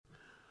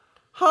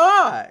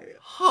Hi.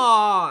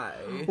 Hi.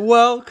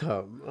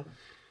 Welcome.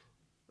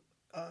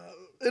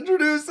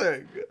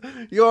 Introducing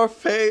your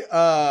shit,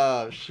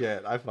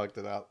 I fucked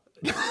it up.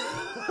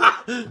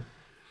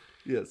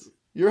 Yes.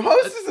 Your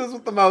hostesses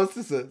with the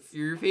mostesses.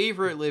 Your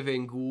favorite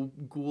living goo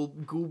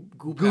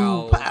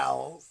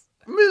pals.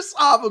 Miss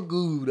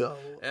Avagudo.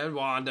 And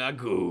Wanda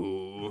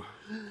Goo.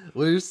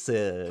 We're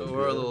sick.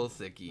 We're a little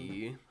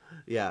sicky.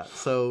 Yeah,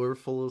 so we're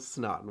full of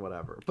snot and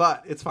whatever.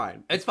 But it's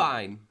fine. It's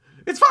fine.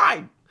 It's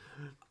fine!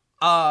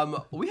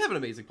 We have an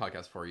amazing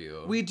podcast for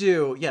you. We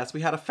do. Yes,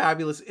 we had a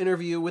fabulous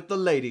interview with the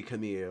Lady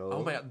Cummeal.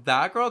 Oh my god,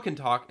 that girl can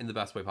talk in the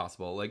best way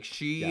possible. Like,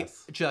 she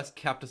just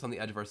kept us on the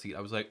edge of our seat.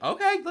 I was like,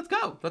 okay, let's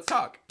go. Let's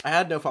talk. I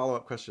had no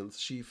follow-up questions.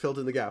 She filled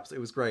in the gaps. It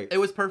was great. It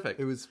was perfect.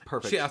 It was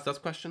perfect. She asked us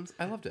questions.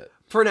 I loved it.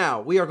 For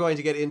now, we are going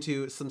to get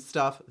into some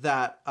stuff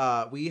that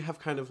we have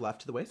kind of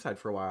left to the wayside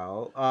for a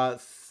while.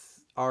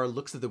 Our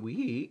looks of the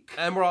week.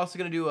 And we're also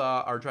going to do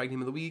our drag name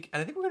of the week. And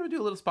I think we're going to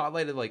do a little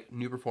spotlight of like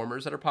new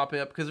performers that are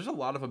popping up, because there's a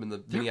lot of them in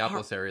the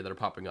Minneapolis area that are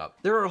popping up.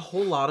 There are a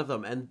whole lot of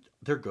them, and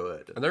they're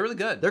good. And they're really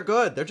good. They're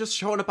good. They're just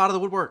showing up out of the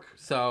woodwork.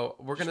 So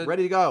we're going to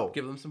ready to go.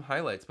 Give them some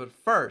highlights. But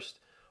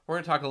first, we're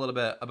going to talk a little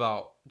bit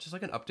about just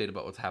like an update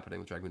about what's happening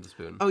with Drag Me the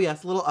Spoon. Oh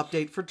yes, a little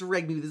update for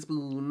Drag Me the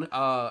Spoon.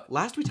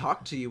 Last we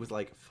talked to you was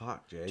like,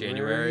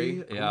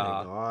 January? Yeah.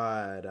 Oh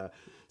my god.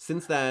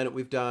 Since then,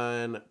 we've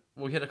done...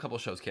 We had a couple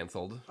shows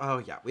canceled. Oh,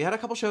 yeah. We had a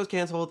couple shows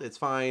canceled. It's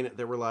fine.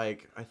 There were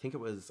like, I think it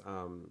was...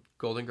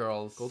 Golden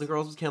Girls. Golden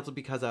Girls was canceled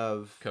because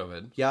of...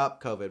 COVID.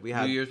 Yep, COVID. We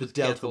had New Year's the was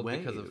Delta canceled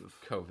wave. because of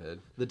COVID.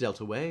 The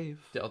Delta wave.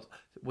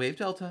 Wave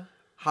Delta.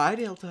 Hi,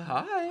 Delta.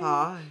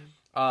 Hi.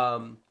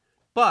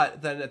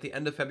 But then at the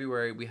end of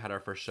February, we had our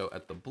first show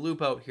at the Blue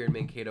Boat here in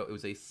Mankato. It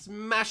was a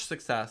smash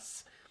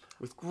success.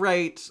 It was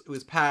great. It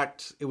was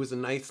packed. It was a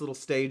nice little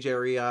stage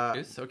area. It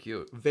was so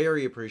cute.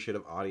 Very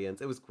appreciative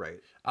audience. It was great.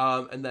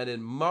 And then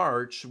in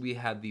March, we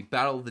had the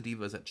Battle of the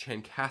Divas at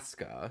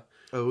Chankaska.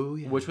 Oh,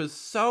 yeah. Which was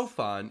so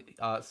fun.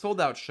 Sold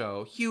out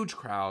show. Huge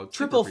crowd.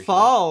 Triple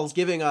Falls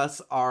giving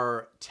us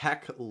our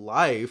tech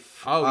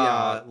life. Oh,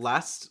 yeah.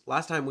 Last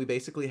time we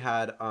basically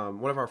had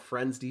one of our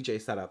friends'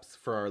 DJ setups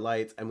for our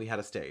lights, and we had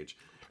a stage.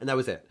 And that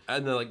was it.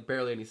 And then, like,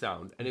 barely any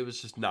sound. And it was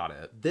just not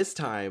it. This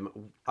time,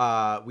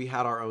 we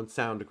had our own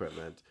sound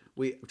equipment.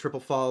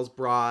 Triple Falls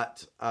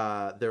brought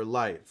their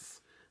lights.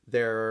 They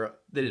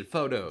did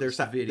photos,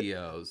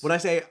 videos. When I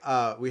say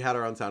we had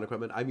our own sound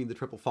equipment, I mean the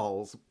Triple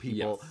Falls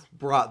people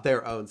brought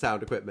their own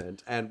sound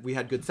equipment. And we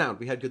had good sound.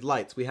 We had good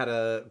lights. We had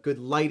a good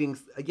lighting.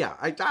 Yeah,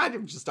 I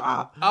just...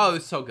 Oh, it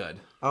was so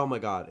good. Oh my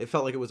god. It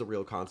felt like it was a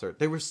real concert.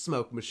 They were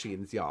smoke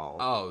machines, y'all.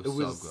 Oh, it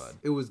was so good.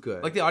 It was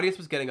good. Like, the audience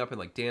was getting up and,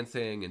 like,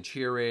 dancing and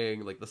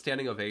cheering. Like, the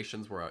standing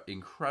ovations were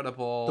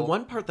incredible. The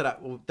one part that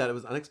it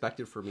was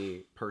unexpected for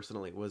me,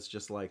 personally, was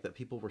just, like, that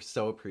people were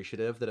so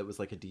appreciative that it was,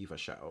 like, a diva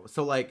show.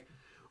 So, like...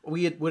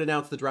 would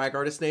announce the drag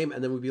artist name,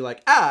 and then we'd be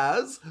like,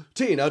 as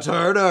Tina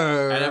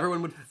Turner. And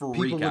everyone would freak out.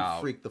 People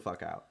would freak the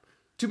fuck out.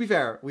 To be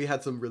fair, we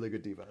had some really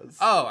good divas.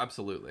 Oh,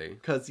 absolutely.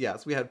 Because,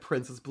 yes, we had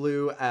Princess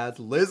Blue as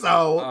Lizzo.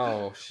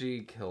 Oh,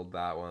 she killed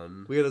that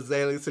one. We had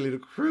Azalea Selena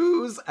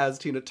Cruz as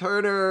Tina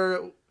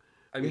Turner.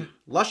 I mean,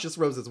 Luscious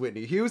Rose as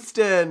Whitney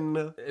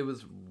Houston. It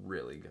was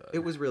really good.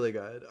 It was really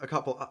good. A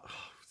couple...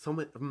 so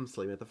many...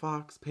 Samantha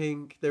Fox,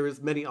 Pink. There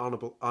was many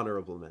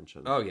honorable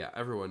mentions. Oh, yeah.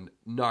 Everyone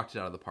knocked it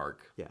out of the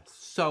park. Yes.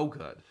 So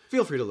good.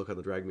 Feel free to look on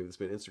the Drag Me the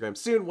Spoon Instagram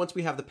soon, once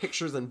we have the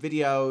pictures and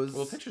videos.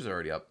 Well, the pictures are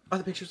already up. Oh,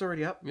 the pictures are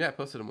already up? Yeah, I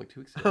posted them like 2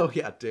 weeks ago. Oh,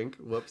 yeah, dink.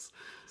 Whoops.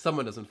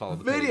 Someone doesn't follow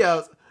the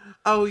videos. Page.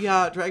 Oh,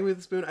 yeah, Drag Me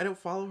the Spoon. I don't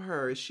follow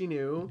her. Is she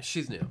new?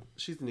 She's new.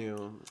 She's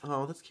new.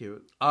 Oh, that's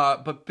cute.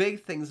 But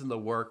big things in the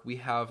work. We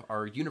have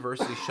our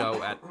university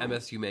show at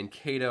MSU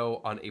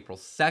Mankato on April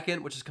 2nd,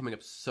 which is coming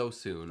up so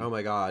soon. Oh,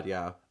 my God,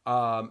 yeah.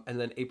 And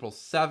then April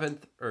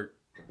 9th,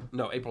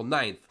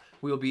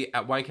 we will be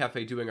at Wine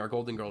Cafe doing our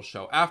Golden Girls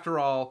show. After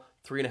all,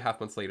 3.5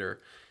 months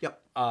later. Yep.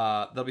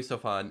 That'll be so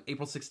fun.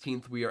 April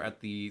 16th, we are at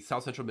the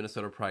South Central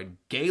Minnesota Pride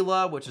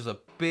Gala, which is a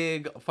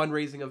big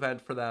fundraising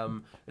event for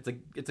them.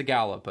 It's a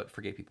gala, but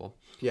for gay people.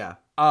 Yeah.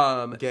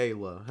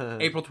 Gala.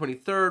 April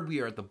 23rd,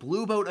 we are at the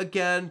Blue Boat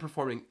again,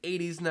 performing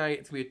 80s night.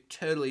 It's going to be a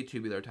totally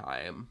tubular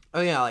time.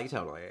 Oh, yeah, like,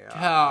 totally. Totally.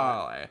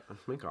 Oh,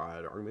 my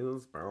God. Drag Me the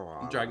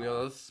Spoon. Drag Me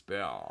the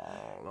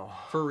Spoon.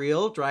 For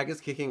real, drag is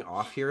kicking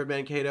off here in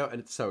Mankato,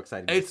 and it's so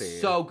exciting to see.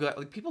 It's so good.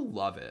 Like, people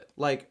love it.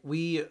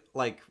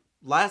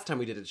 Last time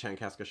we did a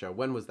Chankaska show,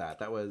 when was that?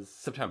 That was...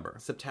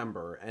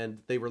 September. And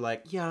they were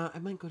like, yeah, I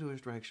might go to a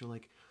drag show,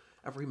 like,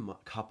 every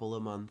couple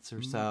of months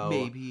or so.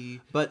 Maybe.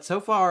 But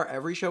so far,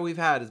 every show we've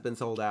had has been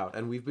sold out,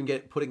 and we've been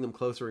putting them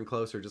closer and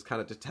closer just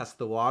kind of to test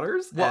the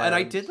waters. Well, and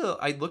I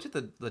looked at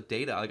the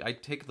data. Like, I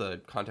take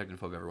the contact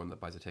info of everyone that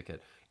buys a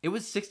ticket. It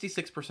was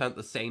 66%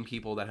 the same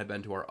people that had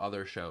been to our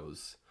other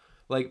shows.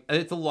 Like,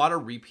 it's a lot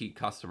of repeat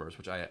customers,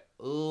 which I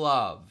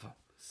love.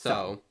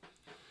 So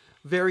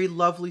Very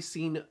lovely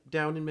scene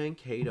down in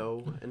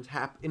Mankato, and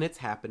it's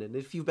happening.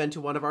 If you've been to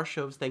one of our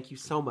shows, thank you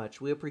so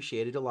much. We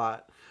appreciate it a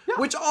lot. Yeah.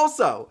 Which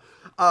also,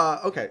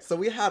 okay, so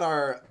we had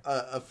our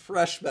a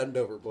fresh bend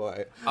over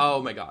boy.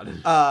 Oh my god.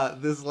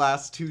 This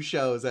last 2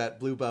 shows at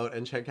Blue Boat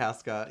and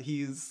Chankaska.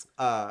 He's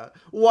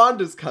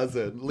Wanda's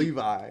cousin,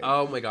 Levi.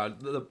 Oh my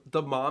god,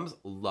 the moms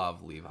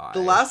love Levi. The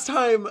last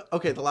time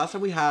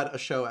we had a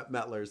show at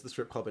Mettler's, the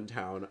strip club in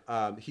town,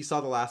 he saw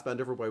the last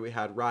bend over boy we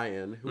had,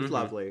 Ryan, who was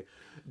lovely,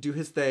 do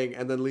his thing,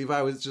 and then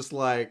Levi was just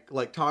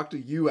like talk to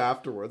you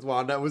afterwards.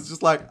 Wanda was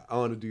just like, I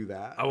want to do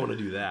that.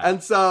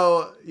 And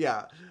so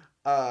yeah,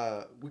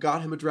 we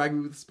got him a Drag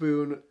Me with a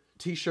Spoon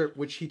t-shirt,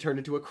 which he turned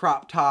into a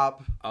crop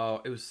top.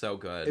 Oh, it was so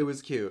good. It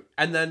was cute.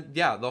 And then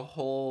yeah, the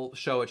whole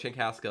show at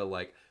Chankaska,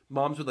 like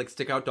moms would like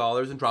stick out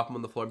dollars and drop them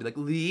on the floor and be like,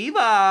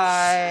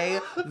 Levi,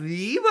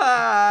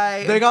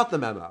 Levi. They got the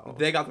memo.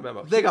 They got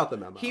the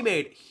memo. He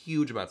made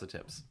huge amounts of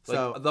tips. Like,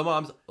 so the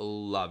moms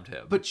loved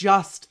him. But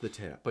just the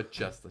tip.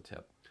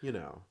 You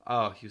know.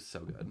 Oh, he was so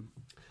good.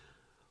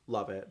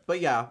 Love it.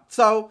 But yeah,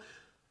 so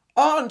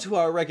on to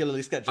our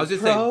regularly scheduled I was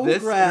going to say,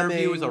 this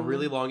interview is a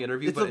really long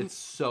interview, but it's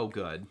so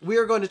good. We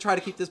are going to try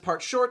to keep this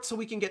part short so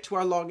we can get to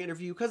our long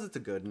interview, because it's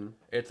a good one.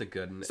 It's a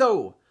good one.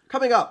 So,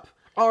 coming up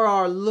are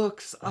our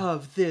looks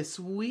of this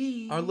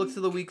week. Our looks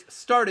of the week,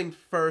 starting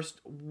first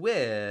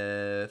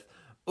with,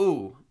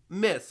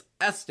 Miss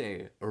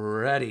Estee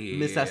Ready.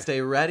 Miss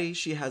Estee Ready.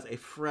 She has a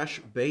fresh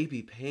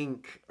baby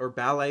pink or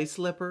ballet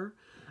slipper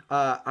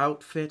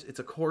outfit.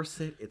 It's a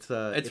corset.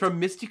 It's from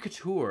Misty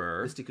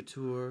Couture. Misty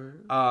Couture.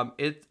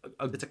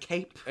 It's a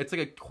cape. It's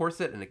like a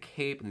corset and a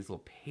cape and these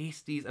little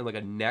pasties and like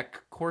a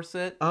neck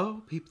corset.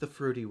 Oh, peep the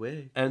fruity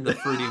wig. And the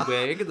fruity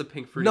wig, the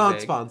pink fruity Not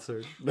wig.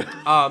 Sponsored.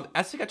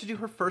 Estee got to do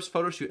her first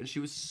photo shoot and she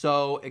was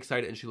so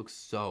excited and she looked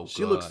so good.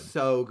 She looks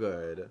so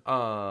good.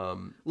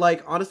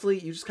 Like, honestly,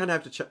 you just kind of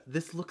have to check.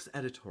 This looks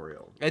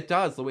editorial. It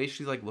does. The way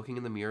she's like looking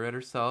in the mirror at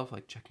herself,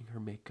 like checking her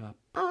makeup.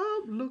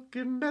 I'm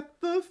looking at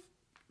the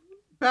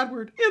bad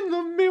word in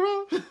the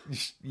mirror.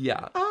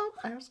 Yeah. I'm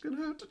asking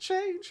her to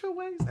change her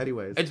ways.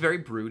 Anyways. It's very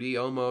broody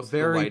almost.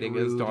 Very the lighting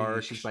broody. is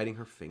dark. She's biting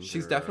her finger.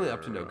 She's definitely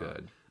up to no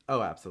good.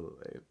 Oh,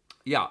 absolutely.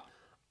 Yeah.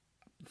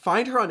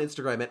 Find her on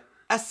Instagram at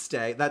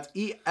Estee. That's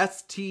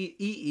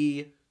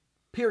ESTEE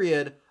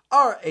period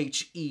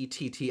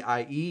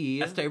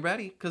RHETTIE. Estee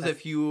Ready. Because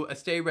if you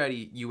stay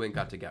ready, you ain't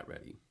got to get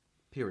ready.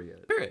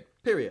 Period.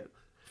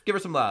 Give her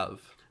some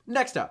love.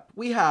 Next up,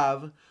 we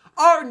have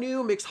our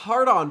new Mix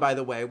Hard On, by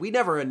the way. We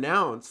never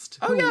announced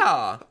on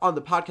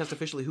the podcast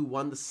officially who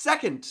won the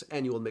 2nd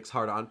annual Mix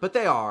Hard On, but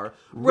they are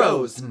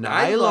Rose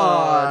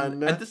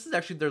Nylon. And this is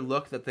actually their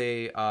look that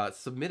they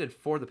submitted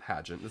for the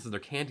pageant. This is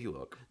their candy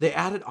look. They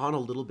added on a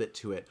little bit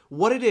to it.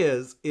 What it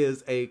is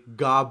a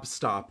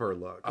gobstopper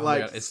look. Oh my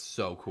God, it's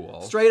so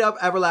cool. Straight up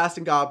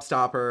everlasting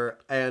gobstopper,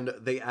 and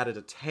they added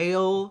a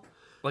tail.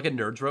 Like a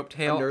nerd's rope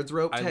tail?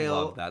 I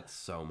love that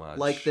so much.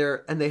 Like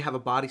and they have a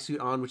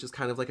bodysuit on, which is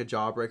kind of like a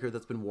jawbreaker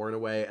that's been worn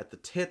away at the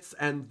tits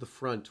and the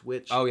front,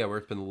 which... Oh yeah, where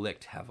it's been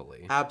licked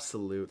heavily.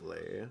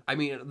 Absolutely. I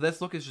mean,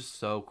 this look is just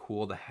so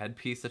cool. The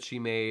headpiece that she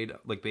made,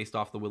 like based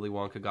off the Willy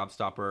Wonka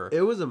gobstopper.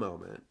 It was a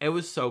moment. It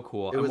was so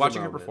cool. And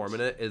watching her perform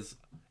in it is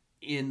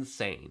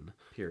insane.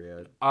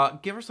 Period.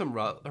 Give her some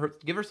love.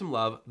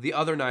 The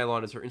other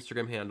Nylon is her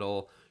Instagram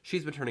handle.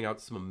 She's been turning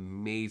out some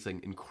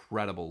amazing,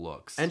 incredible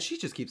looks, and she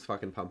just keeps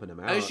fucking pumping them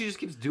out. And she just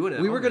keeps doing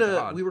it. We were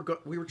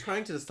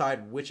trying to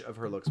decide which of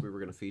her looks we were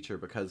gonna feature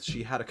because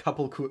she had a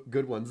couple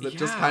good ones that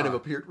just kind of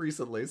appeared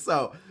recently.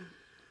 So,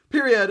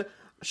 period.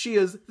 She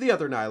is the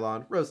other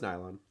Nylon, Rose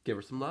Nylon. Give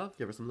her some love.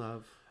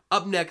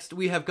 Up next,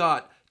 we have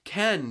got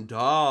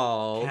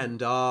Kendall,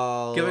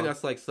 giving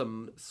us like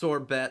some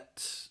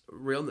sorbet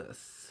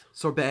realness.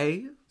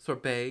 Sorbet.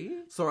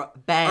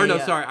 Or no,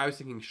 sorry, I was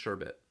thinking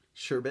sherbet.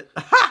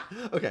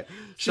 Okay.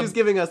 She's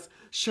giving us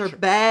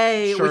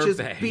sherbet, which is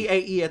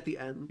BAE at the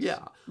end.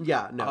 Yeah.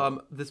 Yeah,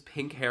 no. This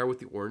pink hair with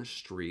the orange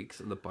streaks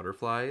and the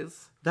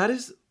butterflies. That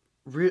is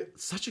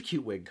such a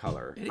cute wig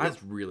color. It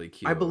is really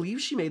cute. I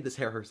believe she made this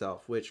hair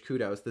herself, which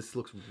kudos. This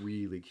looks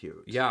really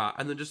cute. Yeah,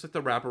 and then just like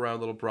the wraparound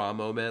little bra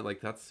moment,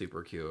 like that's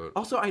super cute.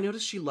 Also, I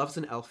noticed she loves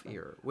an elf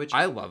ear, which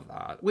I love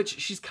that. Which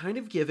she's kind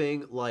of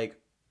giving like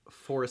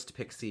Forest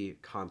Pixie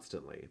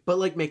constantly, but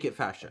like make it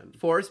fashion.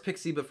 Forest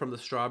Pixie, but from the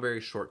Strawberry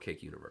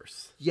Shortcake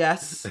universe.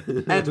 Yes,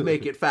 and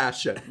make it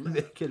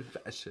fashion.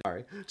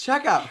 Sorry.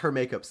 Check out her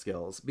makeup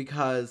skills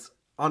because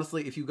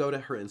honestly, if you go to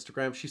her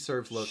Instagram, she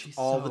serves looks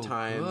all the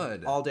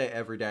time, all day,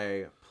 every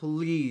day.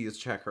 Please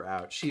check her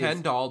out.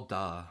 Kendall,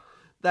 duh.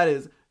 That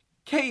is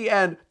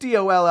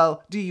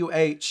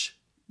KENDOLLDUH.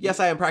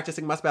 Yes, I am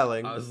practicing my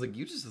spelling. I was like,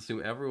 you just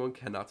assume everyone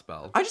cannot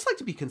spell. I just like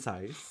to be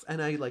concise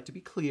and I like to be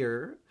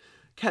clear.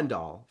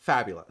 Kendall,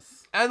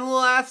 fabulous. And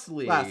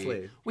lastly,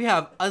 we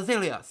have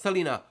Azalea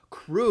Selena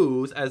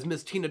Cruz as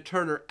Miss Tina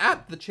Turner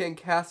at the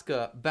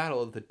Chankaska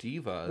Battle of the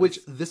Divas. Which,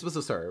 this was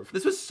a serve.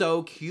 This was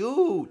so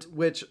cute.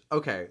 Which,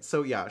 okay,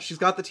 so yeah, she's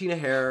got the Tina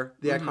hair,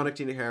 the iconic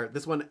Tina hair.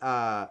 This one,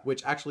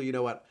 which actually, you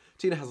know what?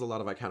 Tina has a lot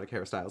of iconic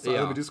hairstyles. So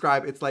Yeah. let me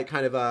describe. It's like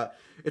kind of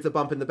it's a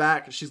bump in the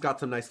back. She's got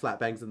some nice flat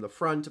bangs in the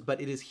front,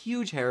 but it is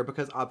huge hair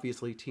because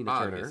obviously Tina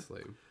Turner.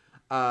 Obviously.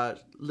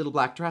 Little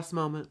black dress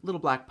moment, little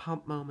black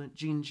pump moment,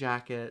 jean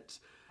jacket.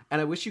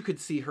 And I wish you could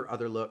see her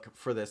other look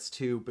for this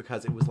too,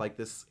 because it was like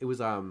this, it was,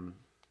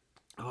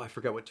 I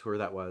forget what tour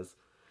that was.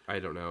 I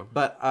don't know.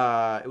 But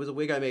it was a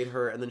wig I made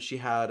her, and then she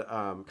had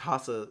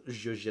Casa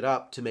zhuzh it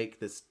up to make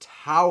this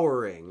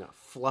towering,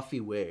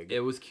 fluffy wig. It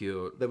was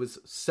cute. That was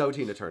so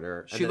Tina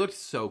Turner. She looked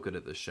so good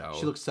at the show.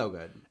 She looked so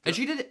good. And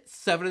she did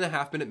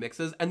 7.5-minute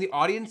mixes, and the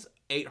audience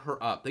ate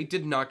her up. They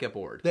did not get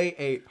bored. They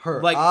ate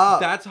her like, up.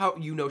 That's how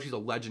you know she's a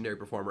legendary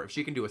performer. If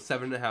she can do a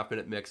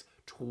 7.5-minute mix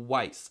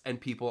twice, and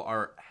people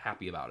are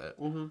happy about it.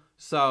 Mm-hmm.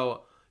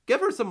 So,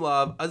 give her some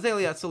love.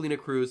 Azalea Selena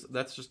Cruz.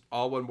 That's just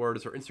all one word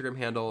is her Instagram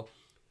handle.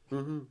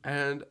 Mm-hmm.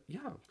 And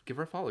yeah, give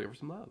her a follow, give her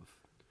some love.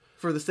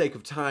 For the sake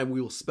of time, we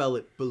will spell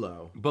it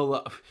below.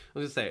 Below,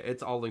 let's just say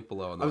it's all linked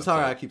below. On the I'm website.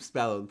 sorry I keep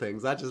spelling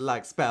things. I just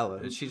like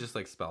spelling. She just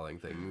likes spelling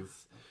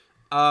things.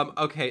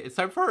 Okay, it's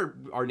time for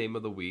our name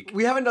of the week.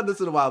 We haven't done this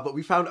in a while, but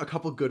we found a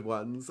couple good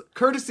ones,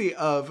 courtesy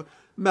of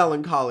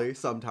Melancholy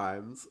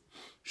sometimes.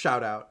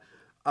 Shout out.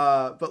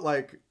 But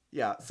like,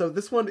 yeah. So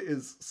this one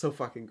is so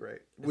fucking great.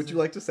 Would you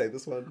like to say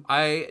this one?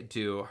 I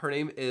do. Her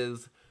name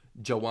is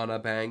Joanna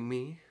Bang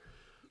Me.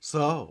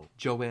 So,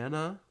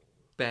 Joanna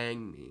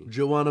Bang Me.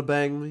 Joanna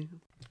Bang Me.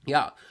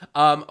 Yeah.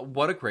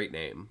 What a great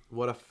name.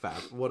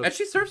 And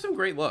she serves some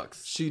great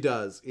looks. She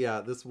does.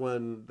 Yeah, this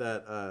one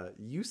that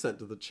you sent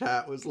to the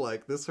chat was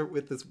like this her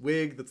with this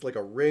wig that's like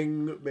a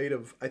ring made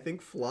of, I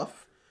think,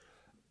 fluff.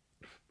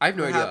 I have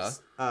no idea.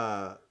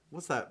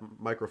 What's that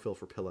microfill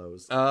for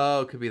pillows?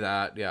 Oh, could be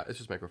that. Yeah, it's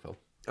just microfill.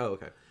 Oh,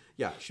 okay.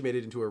 Yeah, she made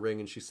it into a ring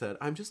and she said,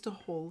 "I'm just a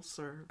hole,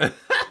 sir."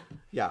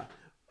 Yeah.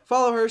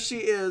 Follow her.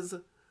 She is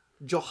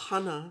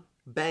Johanna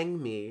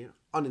Bang Me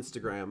on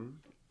Instagram.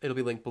 It'll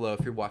be linked below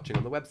if you're watching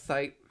on the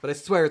website. But I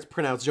swear it's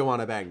pronounced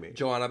Joanna Bang Me.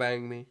 Joanna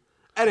Bang Me.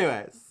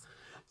 Anyways,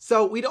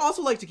 so we'd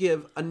also like to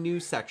give a new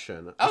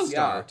section to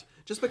start,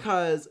 just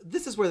because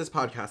this is where this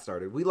podcast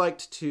started. We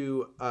liked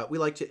to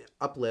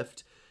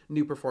uplift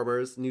new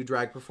performers, new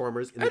drag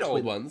performers, and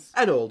old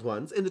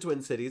ones in the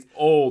Twin Cities.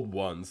 Old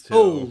ones too.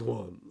 Old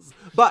ones.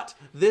 But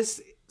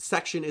this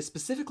section is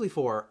specifically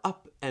for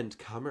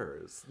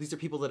up-and-comers. These are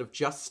people that have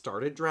just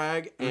started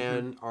drag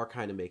and are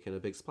kind of making a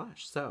big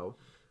splash. So,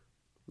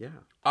 yeah.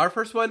 Our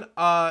first one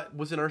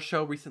was in our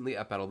show recently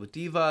at Battle of the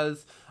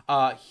Divas.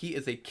 He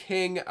is a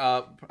king.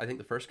 I think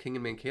the first king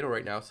in Mankato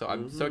right now, so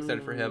I'm so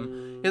excited for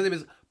him. His name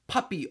is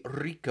Papi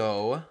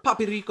Rico.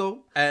 Papi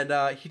Rico.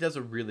 And he does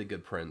a really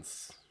good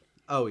Prince.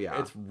 Oh, yeah.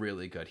 It's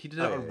really good. He did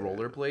it on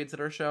rollerblades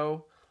at our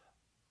show.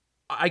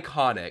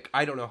 Iconic.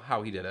 I don't know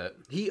how he did it.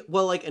 He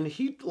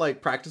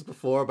practiced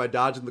before by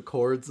dodging the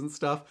cords and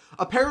stuff.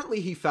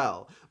 Apparently he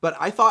fell, but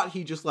I thought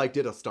he just like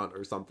did a stunt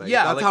or something.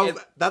 Yeah,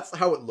 that's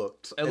how it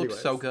looked. It looked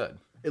so good.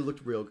 It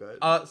looked real good.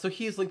 So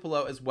he's linked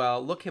below as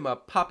well. Look him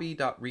up,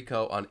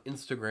 poppy.rico on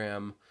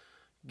Instagram.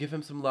 Give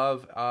him some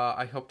love.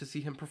 I hope to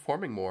see him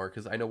performing more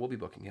because I know we'll be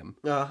booking him.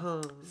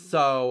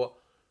 So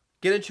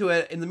get into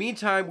it. In the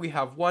meantime, we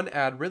have one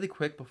ad really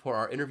quick before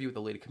our interview with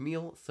the Lady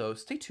Cummeal. So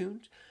stay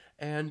tuned.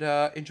 And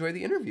enjoy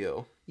the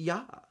interview.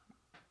 Yeah.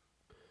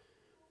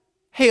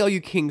 Hey, all you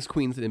kings,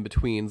 queens, and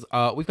in-betweens.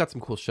 We've got some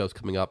cool shows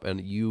coming up,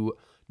 and you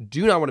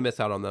do not want to miss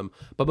out on them.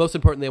 But most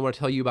importantly, I want to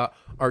tell you about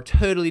our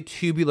totally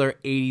tubular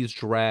 80s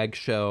drag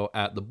show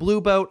at the Blue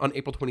Boat on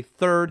April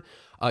 23rd.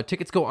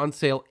 Tickets go on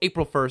sale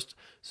April 1st,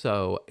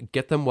 so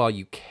get them while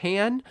you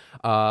can.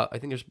 I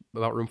think there's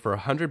about room for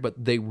 100,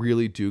 but they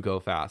really do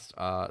go fast.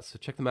 So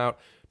check them out.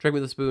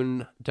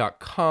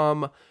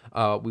 dragwithaspoon.com.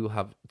 We will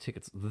have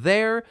tickets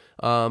there.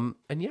 And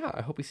yeah,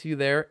 I hope we see you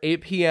there.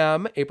 8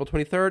 p.m. April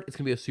 23rd. It's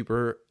going to be a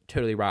super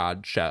totally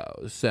rad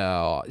show.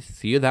 So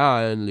see you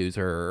then,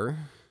 loser.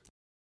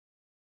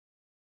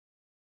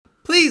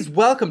 Please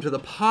welcome to the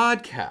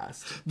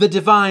podcast, the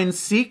divine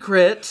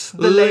secret,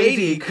 the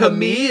Lady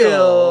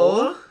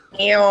Cummeal.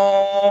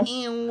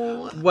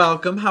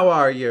 Welcome, how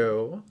are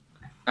you?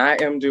 I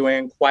am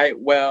doing quite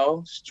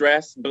well,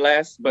 stressed,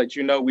 blessed, but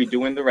we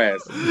doing the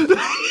rest.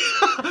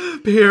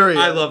 Period.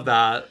 I love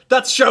that.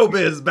 That's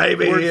showbiz,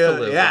 baby.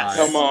 Yes.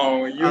 Come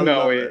on, you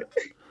know it.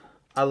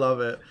 I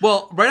love it.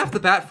 Well, right off the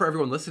bat, for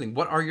everyone listening,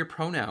 what are your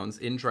pronouns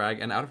in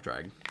drag and out of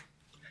drag?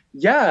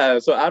 Yeah,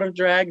 so out of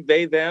drag,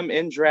 they, them.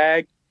 In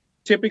drag,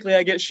 typically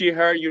I get she,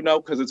 her,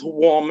 because it's a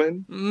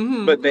woman,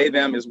 but they,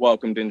 them is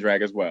welcomed in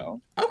drag as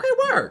well. Okay,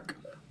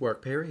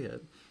 Work,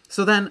 period.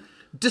 So then,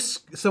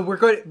 we're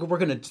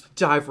going to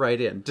dive right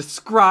in.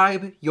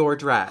 Describe your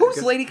drag.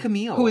 Who's Lady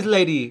Cummeal? Who is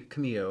Lady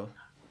Cummeal?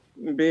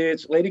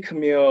 Bitch, Lady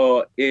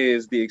Cummeal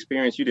is the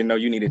experience you didn't know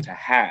you needed to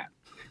have.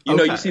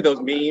 You see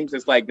those memes,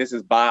 it's like, this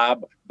is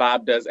Bob.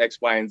 Bob does X,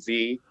 Y, and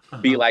Z.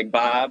 Be like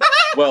Bob.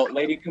 Well,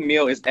 Lady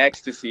Cummeal is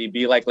ecstasy.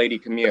 Be like Lady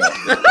Cummeal.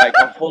 Like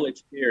a whole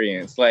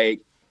experience.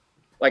 Like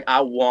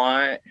I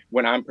want,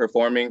 when I'm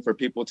performing, for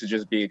people to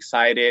just be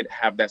excited,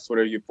 have that sort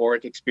of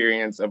euphoric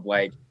experience of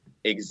like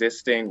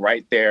existing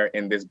right there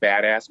in this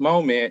badass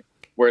moment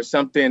where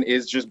something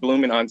is just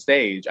blooming on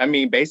stage. I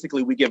mean,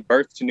 basically, we give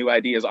birth to new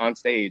ideas on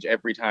stage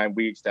every time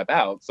we step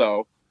out.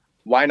 So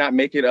why not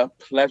make it a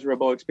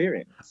pleasurable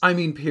experience? I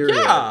mean, period.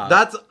 Yeah.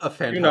 That's a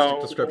fantastic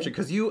description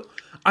because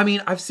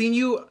I've seen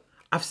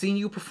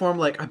you perform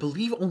like I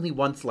believe only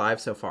once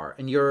live so far,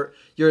 and you're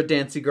a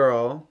dancey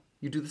girl.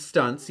 You do the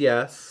stunts,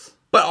 yes,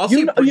 but also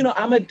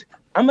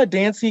I'm a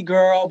dancey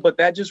girl, but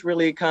that just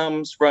really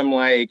comes from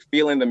like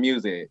feeling the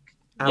music.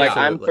 Absolutely. Like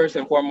I'm first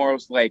and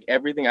foremost, like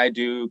everything I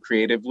do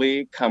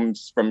creatively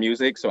comes from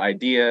music. So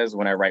ideas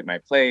when I write my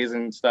plays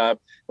and stuff,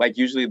 like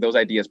usually those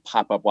ideas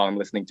pop up while I'm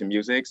listening to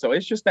music. So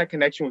it's just that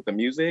connection with the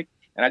music.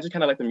 And I just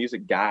kind of let the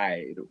music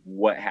guide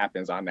what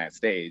happens on that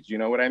stage. You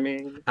know what I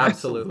mean?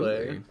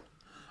 Absolutely.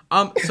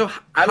 So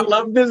I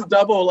love this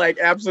double, like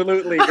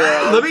absolutely,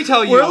 girl. let me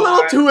tell you, We're a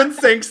little too in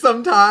sync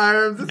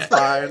sometimes. It's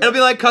fine. It'll be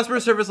like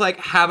customer service, like,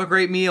 have a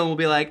great meal. And we'll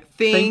be like,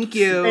 thank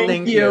you.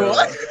 Thank you.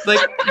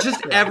 Like,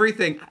 just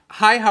everything.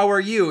 Hi, how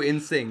are you? In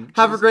sync.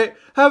 Have a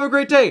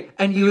great day.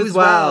 And you as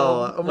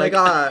well. Oh my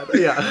God.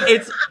 Yeah.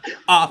 It's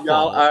awful.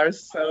 Y'all are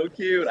so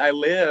cute. I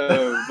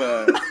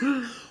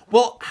live.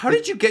 Well, how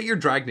did you get your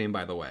drag name,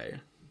 by the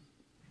way?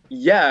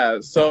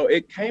 Yeah, so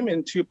it came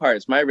in two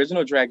parts. My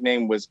original drag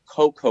name was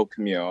Coco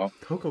Cummeal.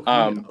 Coco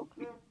Cummeal.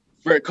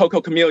 For Coco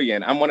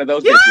Chameleon. I'm one of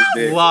those Yes!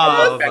 bitches.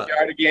 Love.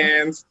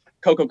 Backyardigans,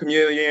 Coco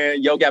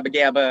Chameleon, Yo Gabba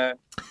Gabba.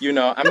 You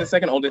know, I'm the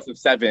second oldest of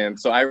 7,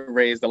 so I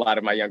raised a lot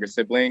of my younger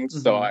siblings.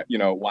 Mm-hmm.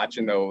 So,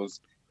 watching those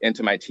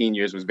into my teen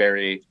years was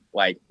very,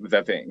 like,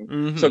 the thing.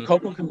 Mm-hmm. So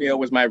Coco Cummeal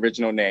was my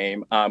original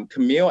name.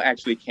 Camille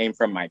actually came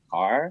from my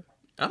car.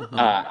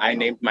 Uh-huh. I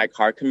named my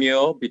car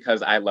Camille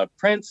because I love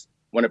Prince.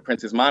 One of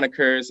Prince's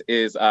monikers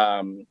is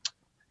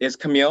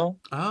Camille.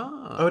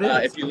 Oh, it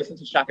is. If you listen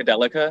to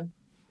Shockadelica,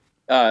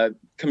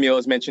 Camille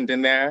is mentioned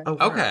in there. Oh,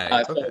 okay.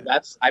 So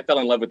I fell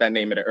in love with that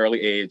name at an early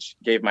age.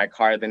 Gave my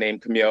car the name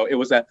Camille. It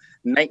was a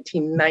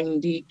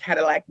 1990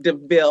 Cadillac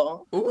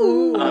DeVille.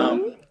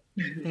 Ooh.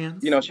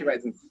 She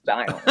rides in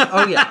style.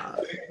 Oh yeah.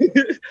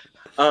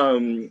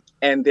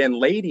 And then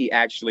Lady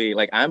actually,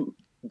 like,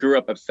 grew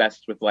up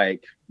obsessed with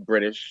like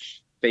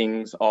British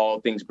things, all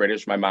things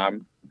British. My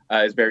mom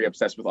is very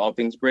obsessed with all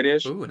things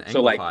British. Ooh, an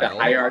so like Anglophile. the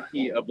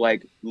hierarchy of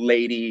like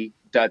lady,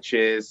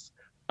 duchess,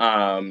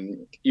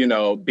 being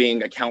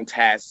a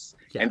countess,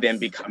 yes, and then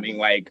becoming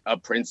like a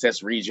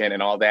princess regent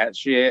and all that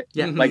shit.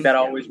 Yeah. Like that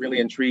always really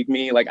intrigued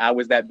me. Like I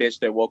was that bitch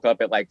that woke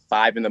up at like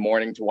 5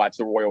 a.m. to watch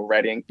the royal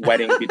wedding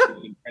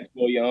between Prince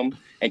William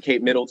and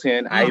Kate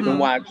Middleton. I even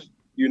watched,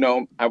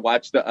 I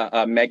watched the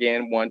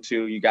Meghan 1,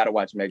 2. You got to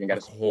watch Meghan, got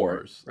to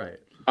support. Right.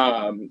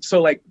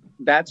 So like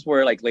that's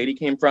where like Lady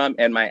came from,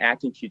 and my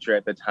acting teacher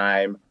at the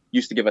time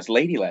used to give us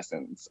lady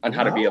lessons on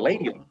how to be a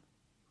lady.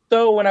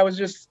 So when I was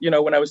just,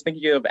 when I was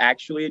thinking of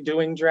actually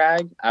doing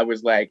drag, I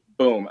was like,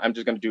 boom, I'm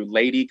just gonna do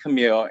Lady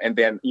Cummeal, and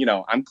then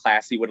I'm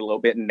classy with a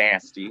little bit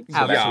nasty. So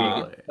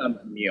Absolutely. That's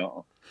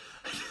Cummeal.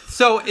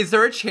 So is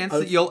there a chance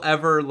that you'll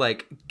ever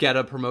like get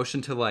a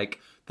promotion to like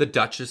the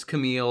Duchess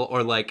Camille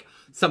or like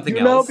something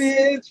else?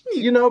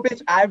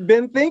 Bitch, I've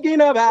been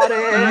thinking about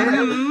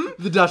it.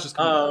 The Duchess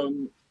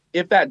Camille.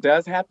 If that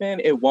does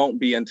happen, it won't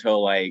be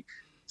until like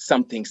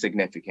something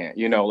significant,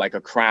 like a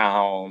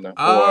crown.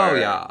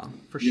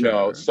 For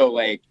sure. So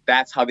like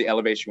that's how the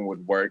elevation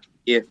would work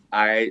if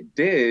I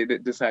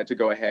did decide to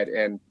go ahead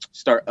and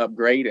start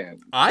upgrading.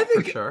 I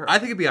think sure. I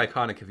think it'd be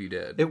iconic if you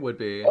did. It would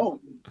be. Oh,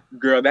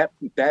 girl, that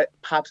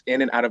pops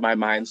in and out of my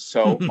mind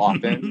so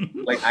often.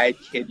 Like I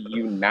kid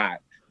you not.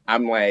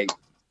 I'm like,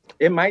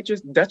 it might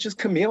just Duchess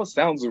Camille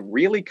sounds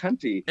really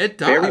cunty. It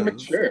does. Very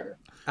mature.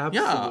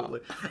 Absolutely.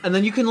 Yeah. And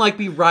then you can like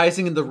be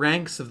rising in the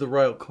ranks of the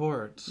royal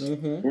court.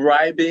 Mm-hmm.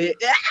 Right, bitch.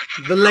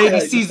 The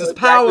lady seizes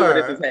power.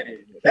 Exactly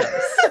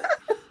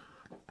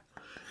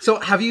So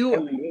have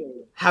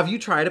you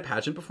tried a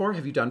pageant before?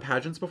 Have you done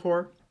pageants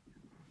before?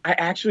 I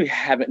actually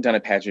haven't done a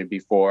pageant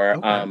before.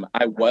 Okay.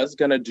 I was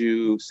going to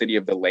do City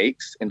of the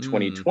Lakes in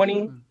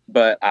 2020,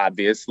 but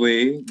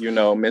obviously,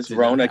 Miss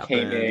Rona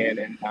came in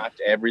and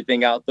knocked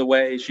everything out the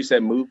way. She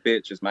said, move,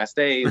 bitch, is my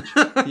stage.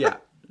 Yeah.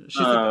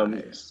 She's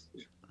nice.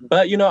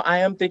 But, I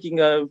am thinking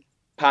of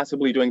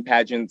possibly doing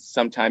pageants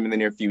sometime in the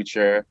near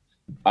future.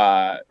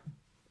 I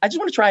just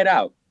want to try it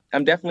out.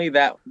 I'm definitely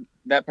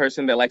that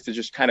person that likes to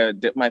just kind of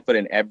dip my foot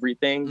in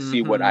everything,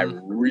 see what I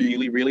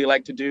really, really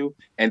like to do,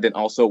 and then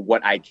also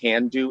what I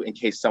can do in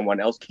case someone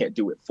else can't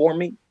do it for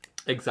me.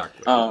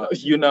 Exactly. I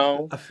feel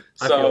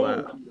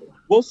that.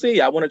 We'll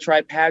see. I want to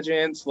try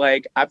pageants.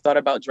 Like, I've thought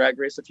about Drag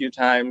Race a few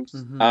times.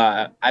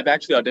 I've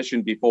actually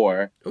auditioned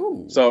before.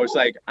 Ooh. So it's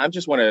like, I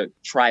just want to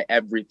try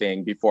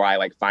everything before I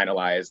like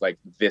finalize, like,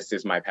 this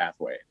is my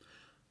pathway.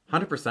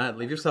 100%.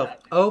 Leave yourself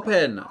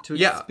open to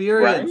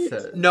experience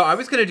it. No, I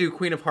was going to do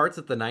Queen of Hearts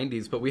at the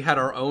 90s, but we had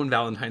our own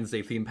Valentine's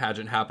Day themed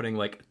pageant happening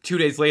like 2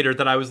 days later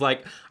that I was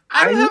like,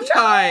 I don't have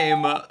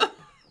time.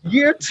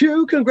 Year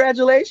 2,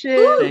 congratulations.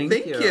 Ooh,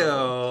 Thank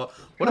you.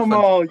 What a Come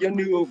fun- on, your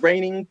new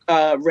reigning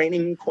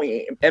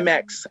queen,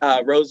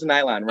 MX, Rose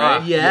Nylon,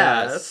 right?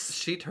 Yes.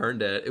 She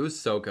turned it. It was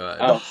so good.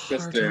 Oh, Heart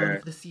sister.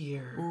 of this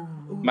year.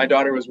 My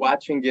daughter was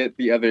watching it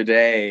the other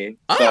day.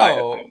 So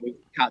Oh. I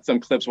caught some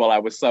clips while I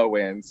was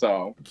sewing.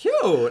 So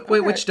Cute.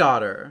 Wait, which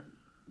daughter?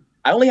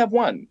 I only have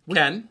one.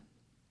 Ken?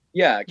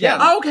 Yeah, Ken. Yeah.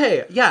 Oh,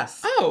 okay.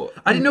 Yes. Oh.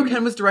 I didn't know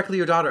Ken was directly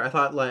your daughter. I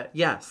thought,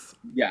 yes.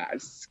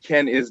 Yes,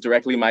 Ken is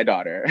directly my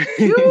daughter.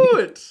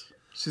 Cute.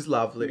 She's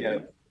lovely. Yeah.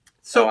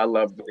 So So I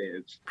love the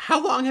bitch.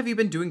 how long have you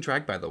been doing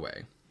drag, by the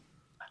way?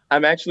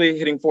 I'm actually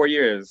hitting 4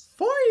 years.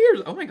 4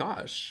 years. Oh my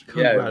gosh.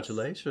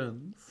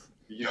 Congratulations.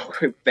 Yo,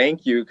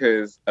 thank you,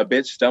 because a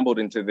bitch stumbled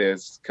into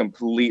this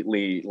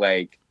completely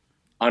like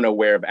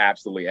unaware of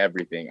absolutely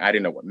everything. I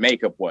didn't know what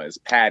makeup was,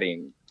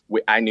 padding.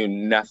 I knew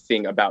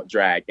nothing about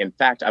drag. In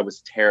fact, I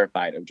was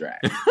terrified of drag.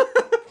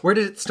 Where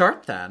did it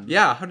start then?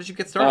 Yeah. How did you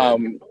get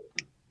started?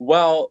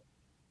 Well,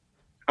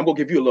 I'm gonna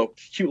give you a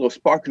cute little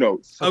spark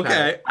notes.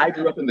 Okay. I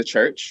grew up in the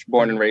church,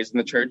 born and raised in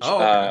the church. Oh,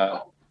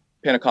 okay.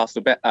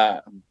 Pentecostal.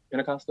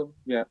 Pentecostal?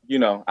 Yeah. You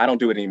know, I don't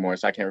do it anymore,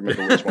 so I can't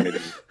remember which one it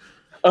is.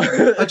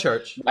 A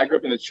church. I grew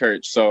up in the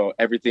church, so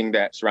everything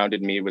that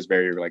surrounded me was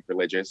very like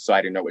religious. So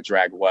I didn't know what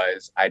drag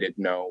was. I didn't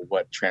know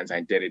what trans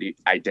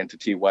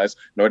identity was,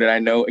 nor did I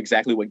know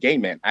exactly what gay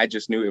meant. I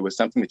just knew it was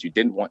something that you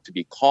didn't want to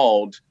be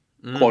called,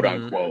 quote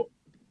unquote,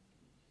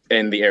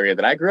 in the area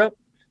that I grew up.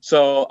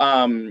 So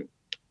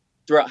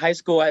throughout high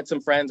school, I had some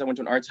friends. I went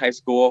to an arts high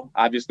school.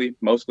 Obviously,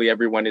 mostly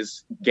everyone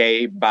is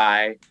gay,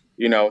 bi,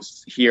 you know,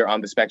 here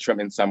on the spectrum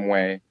in some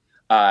way.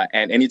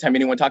 And anytime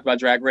anyone talked about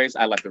Drag Race,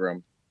 I left the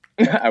room.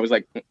 I was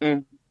like,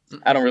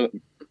 I don't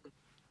really,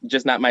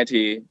 just not my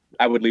tea.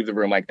 I would leave the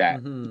room like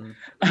that.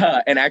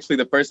 And actually,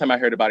 the first time I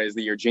heard about it is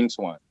the year Jinx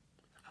won.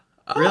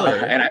 Really?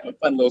 And I have a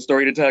fun little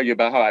story to tell you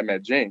about how I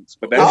met Jinx,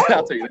 but that's,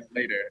 I'll tell you that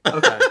later.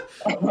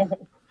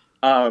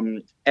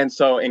 Okay. And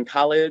so in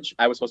college,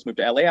 I was supposed to move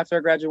to LA after I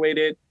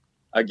graduated.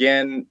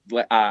 Again,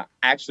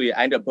 actually,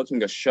 I ended up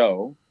booking a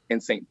show in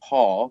St.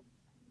 Paul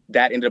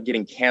that ended up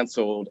getting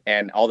canceled,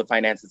 and all the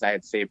finances I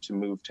had saved to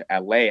move to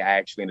LA, I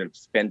actually ended up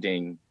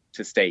spending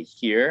to stay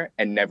here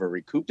and never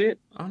recouped it.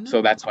 Oh, no.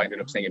 So that's how I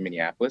ended up staying in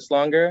Minneapolis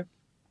longer.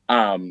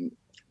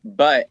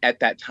 But at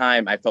that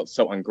time, I felt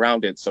so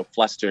ungrounded, so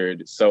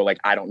flustered. So like,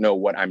 I don't know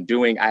what I'm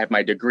doing. I have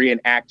my degree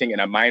in acting and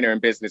a minor in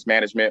business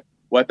management.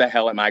 What the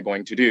hell am I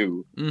going to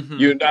do?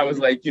 I was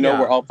like,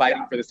 we're all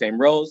fighting for the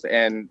same roles.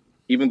 And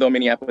even though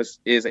Minneapolis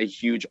is a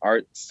huge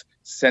arts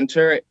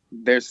center,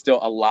 there's still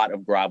a lot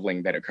of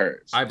groveling that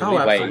occurs. I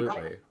believe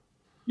absolutely.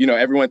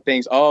 Everyone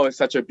thinks, oh, it's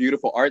such a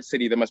beautiful art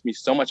city. There must be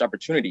so much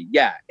opportunity.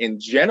 Yeah, in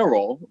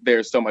general,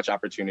 there's so much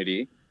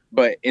opportunity,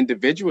 but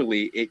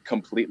individually, it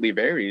completely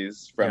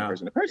varies from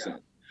person to person.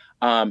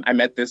 I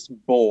met this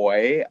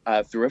boy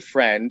through a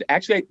friend.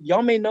 Actually,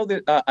 y'all may know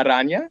that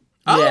Aranya.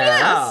 Oh,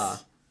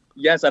 Yes.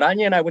 Yes,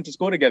 Aranya and I went to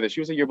school together.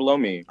 She was a year below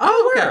me.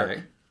 Oh,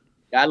 okay.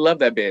 I love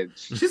that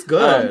bitch. She's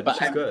good. But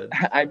She's good.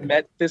 I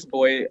met this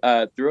boy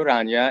through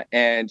Aranya,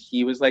 and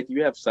he was like,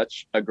 you have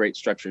such a great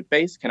structured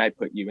face. Can I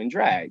put you in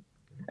drag?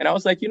 And I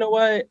was like, you know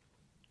what?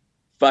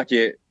 Fuck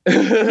it.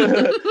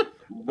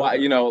 Why,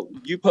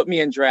 you put me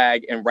in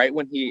drag. And right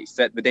when the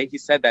day he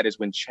said that is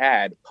when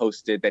Chad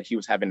posted that he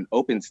was having an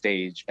open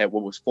stage at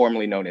what was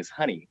formerly known as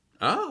Honey.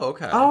 Oh,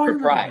 okay. Oh, I for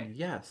remember. Pride.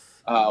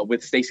 Yes.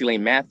 With Stacey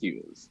Lane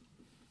Matthews.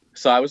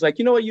 So I was like,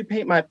 you know what? You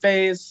paint my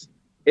face.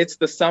 It's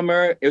the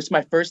summer. It was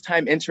my first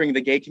time entering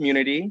the gay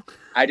community.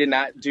 I did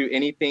not do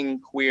anything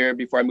queer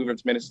before I moved up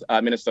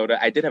to Minnesota.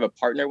 I did have a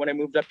partner when I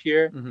moved up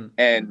here.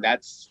 And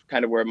that's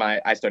kind of where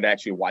I started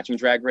actually watching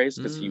Drag Race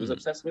because he was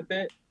obsessed with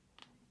it.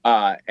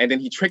 And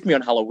then he tricked me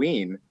on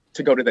Halloween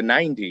to go to the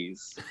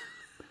 90s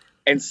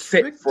and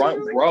sit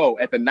front row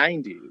at the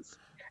 90s.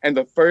 And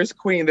the first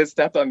queen that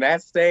stepped on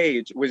that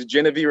stage was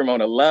Genevieve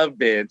Ramona Love,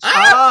 bitch.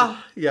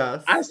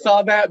 Yes. I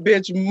saw that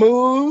bitch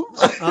move.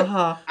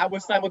 Uh-huh. I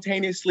was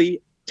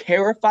simultaneously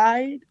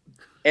terrified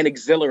and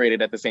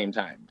exhilarated at the same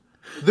time.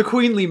 The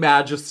queenly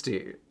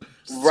majesty.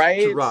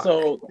 Right? Struck.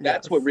 So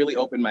that's what really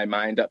opened my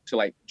mind up to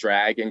like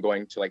drag and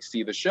going to like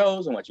see the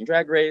shows and watching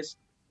Drag Race.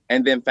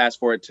 And then fast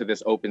forward to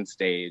this open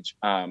stage.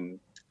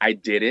 I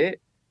did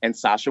it, and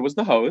Sasha was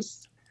the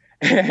host.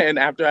 And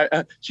after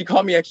she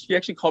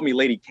actually called me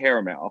Lady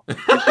Cummeal.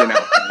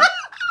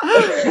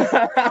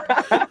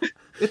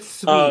 It's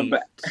sweet.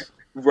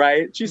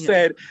 Right? She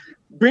said,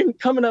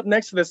 coming up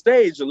next to the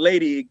stage,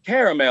 Lady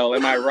Cummeal.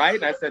 Am I right?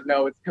 And I said,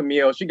 no, it's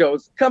Camille. She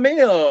goes,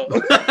 Camille.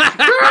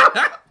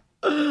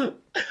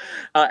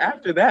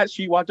 After that,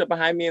 she walked up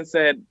behind me and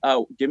said,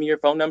 give me your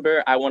phone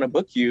number. I want to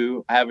book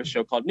you. I have a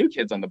show called New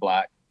Kids on the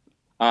Block.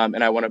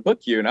 And I want to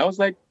book you. And I was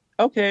like,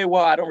 okay,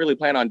 well, I don't really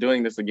plan on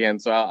doing this again.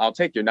 So I'll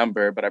take your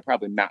number, but I'm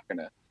probably not going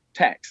to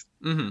text.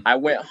 I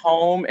went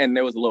home and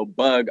there was a little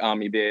bug on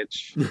me,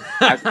 bitch.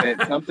 I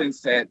said something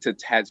said to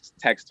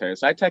text her.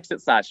 So I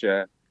texted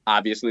Sasha.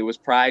 Obviously, it was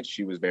Pride.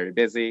 She was very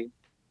busy.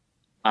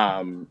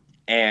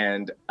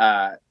 And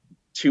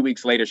 2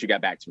 weeks later, she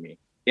got back to me.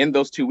 in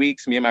those 2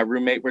 weeks, me and my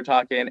roommate were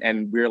talking,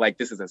 and we were like,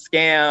 this is a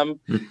scam,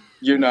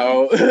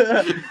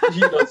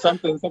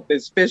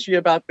 something's fishy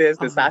about this.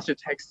 And Sasha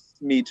texts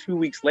me 2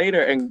 weeks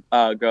later and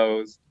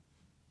goes,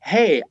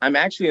 hey, I'm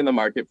actually in the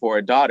market for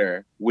a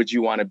daughter. Would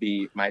you want to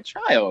be my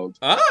child?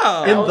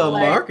 Oh, in the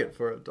market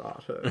for a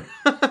daughter.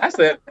 I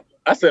said,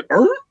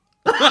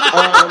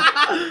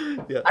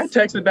 Yes. I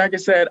texted back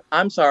and said,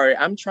 I'm sorry,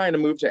 I'm trying to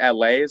move to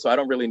LA, so I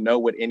don't really know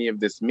what any of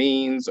this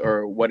means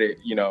or what it,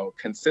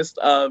 consists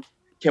of.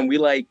 Can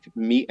we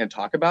meet and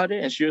talk about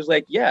it? And she was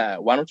like, yeah,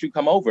 why don't you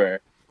come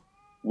over?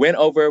 Went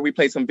over, we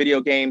played some video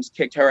games,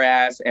 kicked her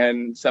ass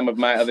and some of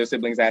my other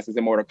siblings' asses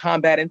in Mortal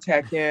Kombat and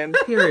Tekken,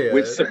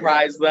 which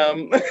surprised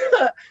them.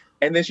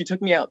 And then she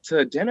took me out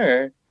to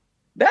dinner.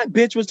 That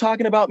bitch was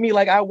talking about me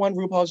like I won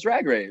RuPaul's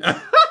Drag Race.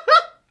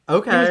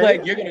 Okay. He was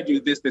like, you're going to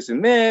do this, this,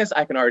 and this.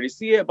 I can already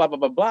see it, blah, blah,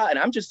 blah, blah. And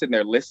I'm just sitting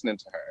there listening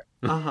to her.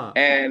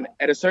 And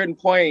at a certain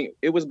point,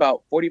 it was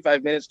about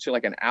 45 minutes to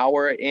an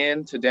hour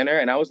into dinner.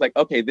 And I was like,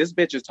 okay, this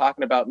bitch is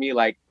talking about me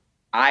like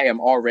I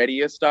am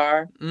already a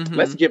star.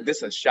 Let's give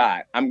this a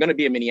shot. I'm going to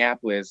be in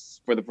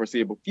Minneapolis for the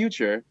foreseeable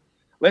future.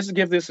 Let's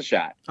give this a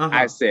shot.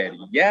 I said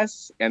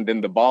yes. And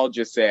then the ball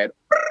just said.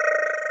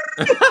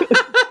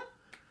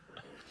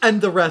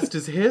 And the rest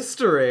is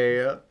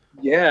history.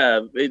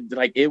 Yeah,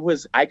 it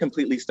was, I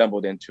completely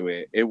stumbled into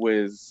it. It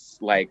was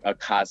like a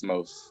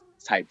cosmos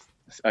type,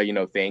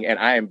 thing. And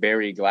I am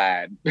very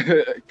glad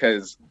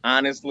because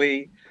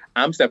honestly,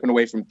 I'm stepping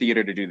away from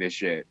theater to do this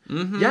shit.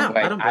 Yeah,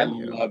 I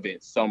love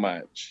it so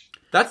much.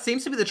 That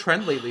seems to be the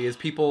trend lately, is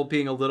people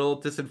being a little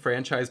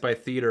disenfranchised by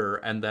theater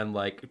and then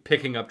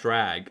picking up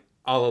drag.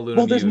 A la Luna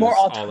well, there's Muse, more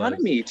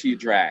autonomy to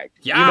drag.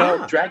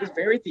 Yeah. Drag is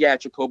very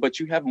theatrical, but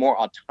you have more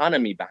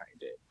autonomy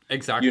behind it.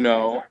 Exactly.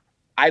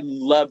 I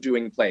love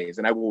doing plays,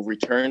 and I will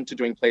return to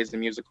doing plays and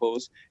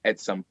musicals at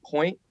some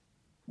point.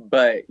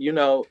 But,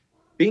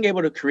 being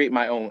able to create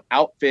my own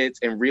outfits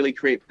and really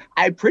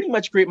I pretty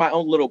much create my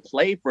own little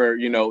play for,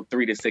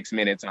 3 to 6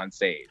 minutes on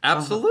stage.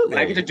 Absolutely. And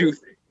I get to do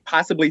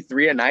possibly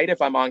 3 a night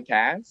if I'm on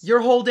cast. Your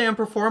whole damn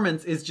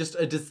performance is just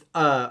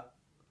a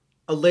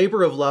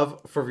labor of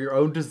love for your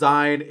own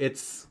design.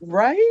 It's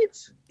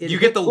right. You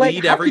get the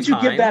lead every time. How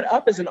could you give that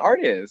up as an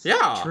artist?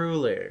 Yeah,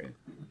 truly.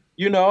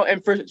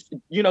 And for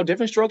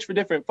different strokes for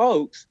different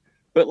folks,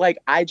 but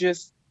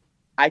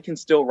I can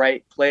still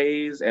write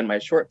plays and my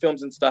short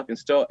films and stuff,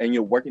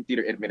 and work in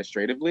theater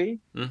administratively.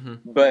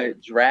 But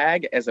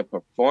drag as a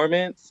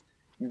performance,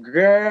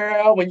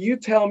 girl, when you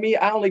tell me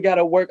I only got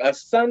to work a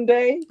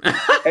Sunday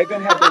and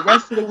then have the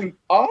rest of the week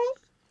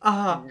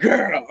off,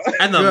 girl.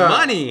 And the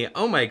money,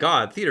 oh my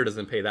God, theater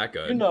doesn't pay that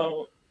good.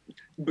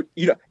 But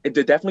it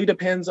definitely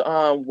depends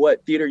on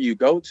what theater you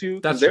go to.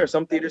 Because there are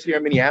some theaters here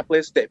in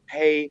Minneapolis that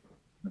pay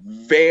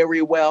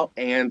very well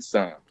and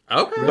some.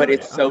 Okay. But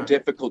it's so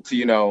difficult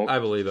to, I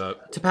believe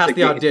that. To pass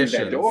the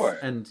auditions.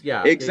 And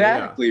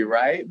exactly,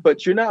 right?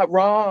 But you're not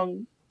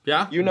wrong.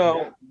 Yeah.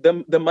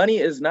 The money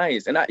is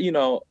nice. And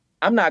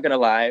I'm not going to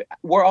lie.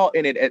 We're all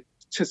in it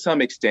to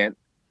some extent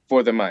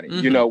for the money.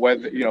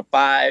 Whether,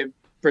 5%,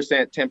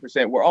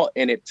 10%, we're all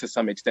in it to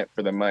some extent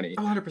for the money.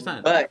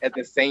 100%. But at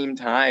the same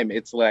time,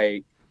 it's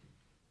like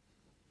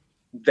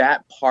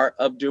that part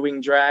of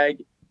doing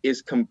drag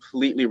is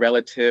completely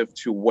relative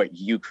to what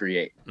you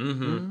create.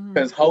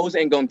 Because hoes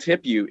ain't gonna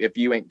tip you if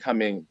you ain't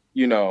coming,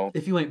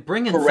 if you ain't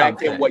bringing correct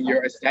something. in what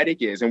your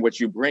aesthetic is and what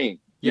you bring,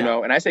 you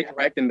know. And I say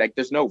correct and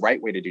there's no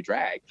right way to do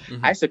drag.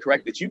 I say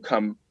correct that you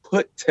come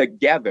put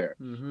together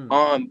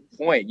on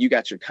point. You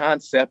got your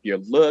concept, your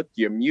look,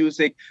 your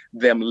music,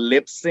 them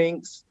lip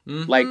syncs.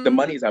 The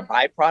money's a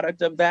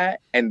byproduct of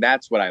that, and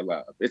that's what I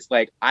love. It's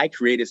like I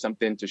created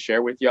something to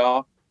share with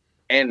y'all,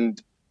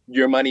 and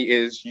your money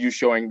is you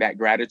showing that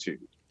gratitude.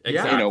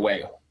 Exactly. In a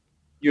way,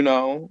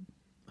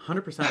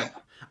 100%.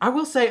 I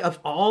will say, of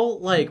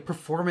all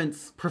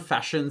performance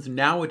professions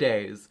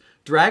nowadays,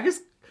 drag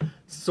is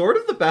sort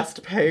of the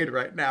best paid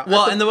right now.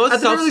 Well, and the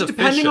most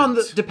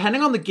self-sufficient.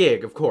 Depending on the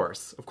gig, of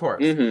course.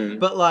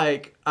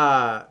 But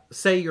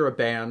say you're a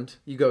band,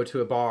 you go to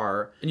a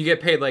bar, and you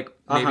get paid maybe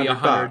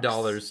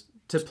 $100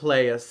 to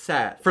play a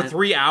set for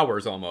 3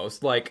 hours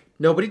almost.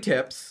 Nobody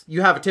tips.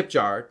 You have a tip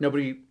jar.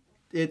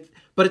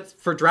 But it's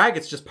for drag.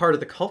 It's just part of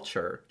the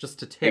culture, just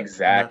to tip.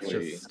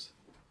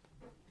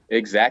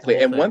 Exactly.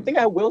 And one thing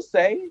I will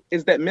say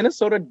is that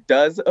Minnesota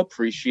does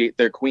appreciate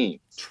their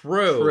queens.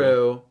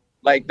 True.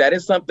 That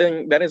is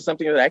something that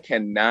I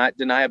cannot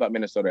deny about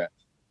Minnesota.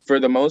 For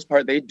the most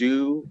part, they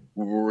do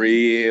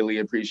really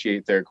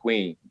appreciate their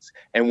queens.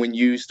 And when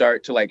you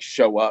start to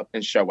show up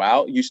and show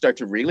out, you start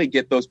to really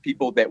get those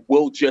people that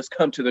will just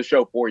come to the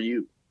show for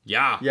you.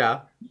 Yeah.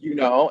 Yeah.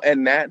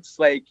 And that's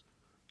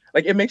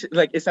it makes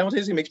it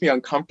simultaneously makes me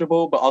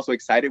uncomfortable, but also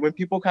excited when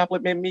people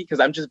compliment me because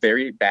I'm just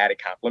very bad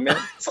at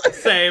compliments.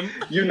 Same.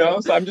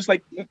 So I'm just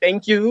like,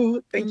 thank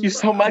you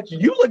so much.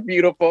 You look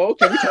beautiful.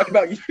 Can we talk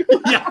about you?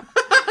 Yeah.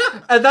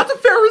 And that's a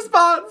fair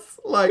response.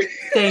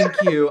 Thank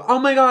you. Oh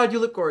my God, you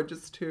look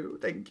gorgeous too.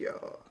 Thank you.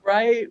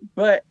 Right.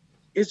 But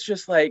it's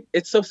just like,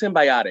 it's so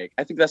symbiotic.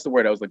 I think that's the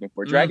word I was looking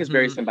for. Drag is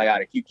very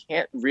symbiotic. You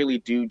can't really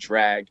do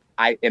drag,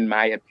 in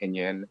my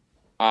opinion,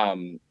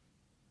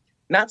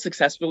 not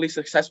successfully.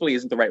 Successfully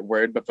isn't the right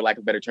word, but for lack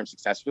of a better term,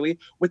 successfully,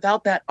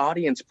 without that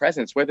audience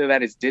presence, whether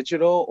that is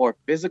digital or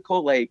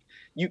physical. Like,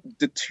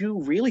 the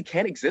two really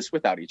can't exist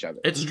without each other.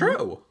 It's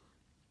true.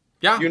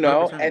 Yeah. You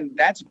know, 100%. and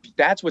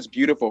that's what's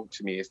beautiful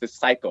to me, is the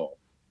cycle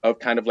of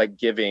kind of like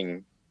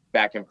giving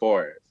back and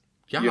forth.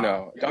 Yeah. You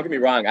know, don't get me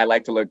wrong, I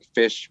like to look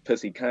fish,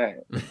 pussy,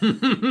 cunt.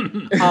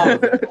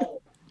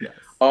 Yes.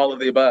 All of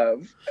the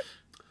above.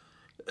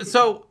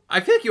 So I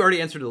feel like you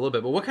already answered it a little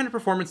bit, but what kind of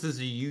performances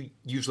do you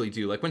usually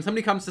do? Like when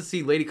somebody comes to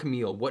see Lady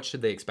Cummeal, what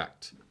should they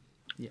expect?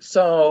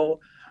 So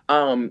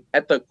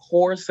at the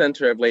core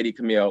center of Lady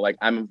Cummeal, like,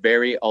 I'm a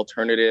very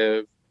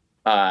alternative,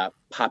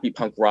 poppy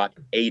punk rock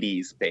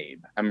 80s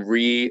babe.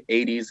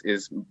 80s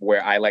is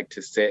where I like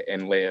to sit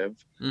and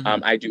live.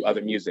 I do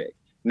other music.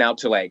 Now,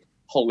 to like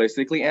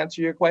holistically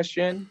answer your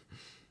question,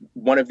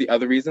 one of the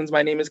other reasons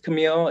my name is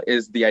Cummeal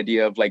is the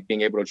idea of like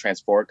being able to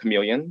transform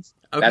chameleons.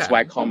 Okay. That's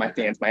why I call my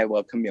fans my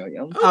love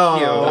chameleons.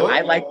 Oh.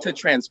 I like to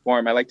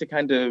transform. I like to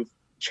kind of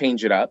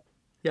change it up.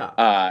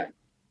 Yeah.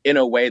 In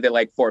a way that,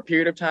 like, for a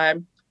period of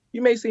time,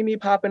 you may see me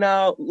popping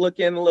out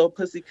looking a little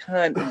pussy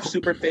cunt,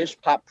 super fish,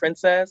 pop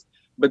princess,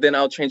 but then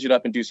I'll change it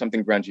up and do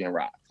something grungy and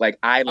rock. Like,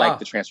 I like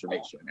the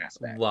transformation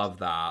aspect. Love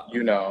that.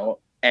 You know,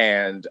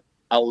 and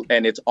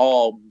it's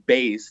all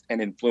based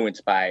and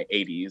influenced by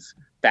 80s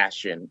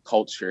fashion,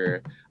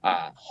 culture,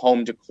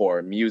 home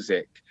decor,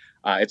 music.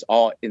 It's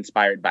all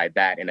inspired by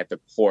that, and at the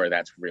core,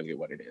 that's really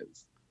what it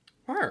is.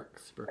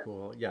 Works. Super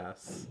cool.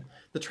 Yes.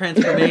 The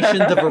transformation,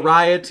 the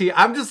variety.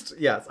 I agree.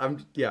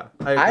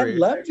 I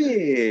love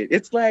it.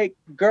 It's like,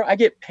 girl, I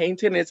get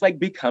painted, and it's like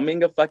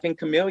becoming a fucking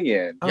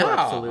chameleon. Oh, Yeah.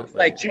 absolutely. It's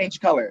like,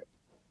 change color.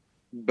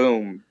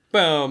 Boom.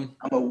 Boom.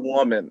 I'm a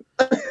woman.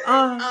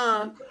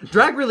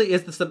 Drag really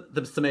is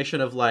the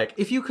summation of, like,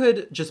 if you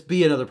could just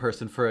be another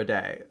person for a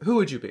day, who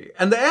would you be?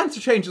 And the answer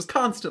changes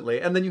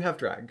constantly, and then you have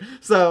drag.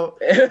 So,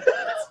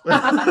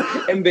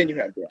 And then you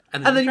have that.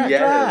 and then you have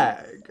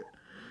Yes. drag.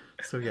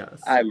 So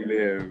yes, I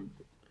live.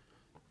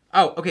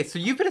 Oh, okay. So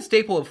you've been a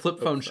staple of flip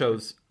phone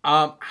shows.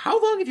 How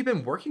long have you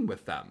been working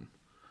with them?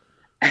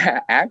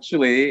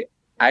 Actually,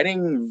 I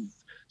didn't.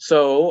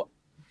 So,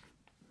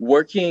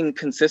 working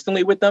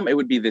consistently with them, it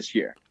would be this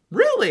year.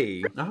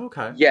 Really? Oh,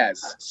 okay.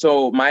 Yes.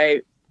 So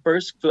my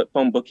first flip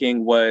phone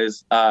booking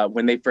was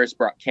when they first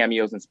brought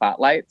cameos and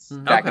spotlights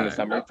back in the Okay.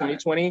 summer of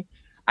 2020.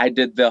 I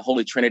did the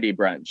Holy Trinity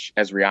brunch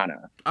as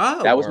Rihanna.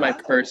 Oh, That was my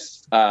work.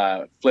 first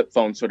flip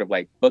phone sort of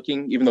like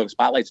booking, even though the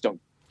spotlights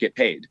don't get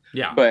paid.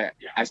 Yeah. But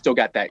I still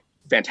got that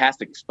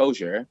fantastic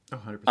exposure. Oh,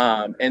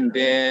 100%. And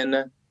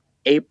then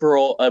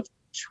April of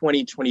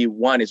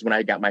 2021 is when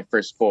I got my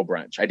first full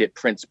brunch. I did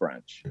Prince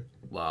brunch.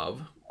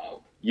 Love.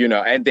 You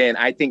know, and then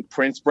I think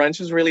Prince brunch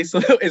is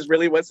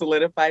really what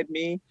solidified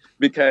me,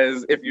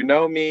 because if you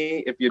know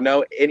me, if you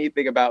know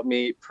anything about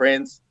me,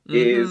 Prince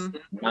is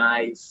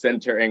my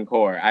center and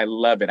core. I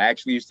love it. I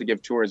actually used to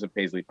give tours of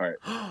Paisley Park.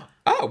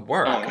 Oh,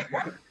 work.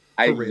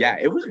 Yeah,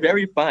 it was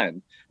very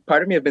fun.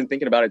 Part of me have been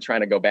thinking about it,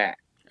 trying to go back.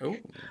 Oh.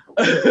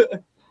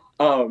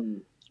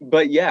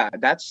 But yeah,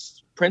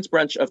 that's Prince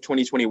brunch of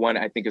 2021.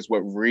 I think is what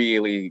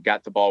really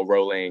got the ball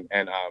rolling.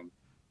 And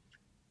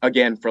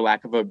again, for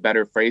lack of a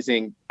better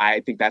phrasing,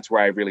 I think that's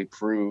where I really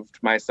proved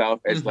myself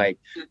as like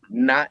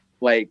not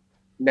like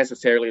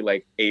necessarily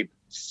like a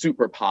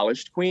super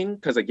polished queen,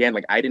 because again,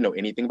 like, I didn't know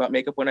anything about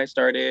makeup when I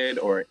started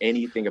or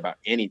anything about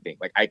anything.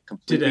 Like, I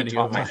completely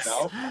taught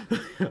myself.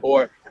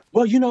 Or,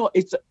 well, you know,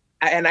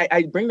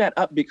 I bring that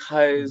up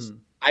because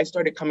I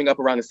started coming up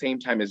around the same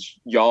time as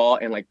y'all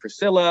and like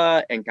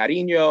Priscilla and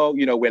Cariño,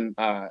 you know, when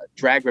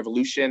Drag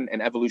Revolution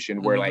and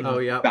Evolution were like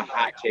the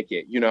hot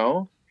ticket, you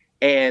know?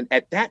 And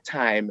at that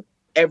time,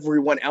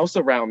 everyone else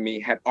around me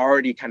had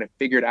already kind of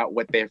figured out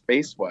what their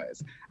face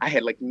was. I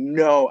had like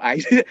no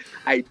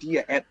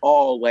idea at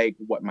all, like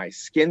what my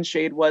skin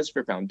shade was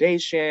for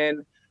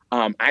foundation.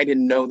 I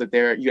didn't know that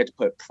you had to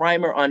put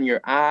primer on your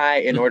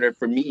eye in order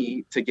for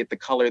me to get the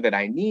color that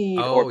I need.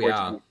 Or for it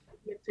to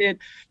be pigmented.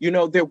 You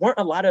know, there weren't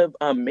a lot of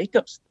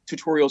makeup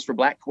tutorials for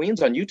Black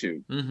queens on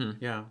YouTube.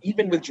 Yeah.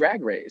 Even with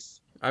Drag Race.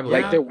 I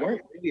believe Like, there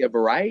weren't really a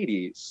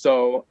variety.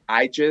 So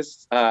I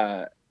just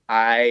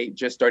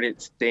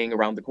started staying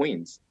around the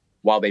queens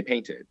while they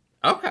painted.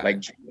 Okay. Like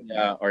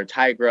Julia or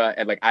Tigra.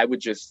 And like, I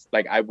would,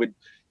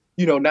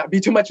 you know, not be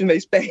too much in their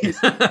space.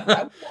 I would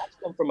watch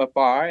them from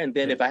afar. And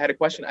then if I had a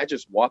question, I'd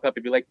just walk up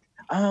and be like,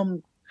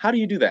 how do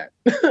you do that?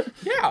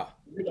 Yeah.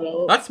 You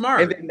know? That's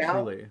smart. And then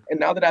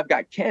now that I've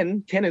got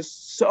Ken is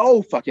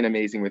so fucking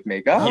amazing with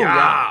makeup.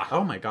 Yeah.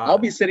 Oh my God. I'll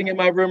be sitting in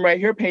my room right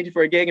here painting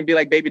for a gig and be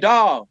like, baby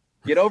doll,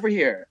 get over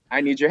here. I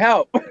need your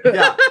help.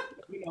 Yeah.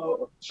 You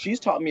know, she's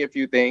taught me a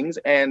few things,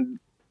 and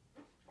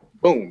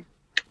boom.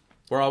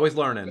 We're always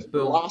learning.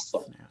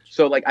 Awesome.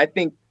 So, like, I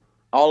think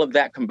all of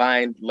that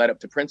combined led up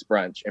to Prince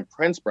brunch, and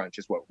Prince brunch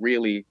is what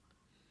really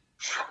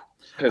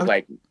Because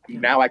like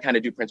now I kind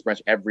of do Prince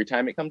Brunch every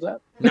time it comes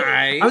up.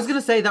 Nice. I was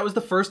gonna say that was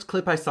the first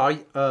clip I saw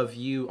of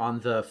you on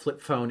the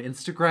flip phone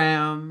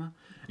Instagram,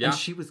 and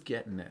she was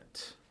getting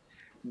it.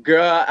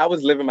 Girl, I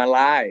was living my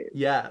life.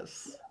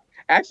 Yes.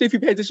 Actually, if you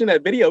pay attention to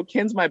that video,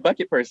 Ken's my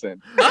bucket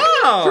person.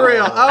 Oh, For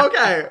real. Oh,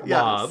 okay.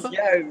 Love.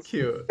 Yes. Yes.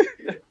 Cute.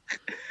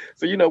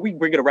 So, you know, we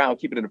bring it around,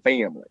 keep it in the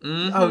family.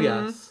 Mhm. Oh,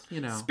 yes.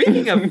 You know.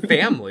 Speaking of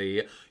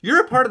family,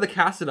 you're a part of the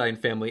Cassadine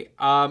family.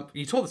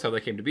 You told us how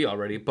that came to be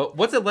already, but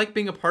what's it like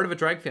being a part of a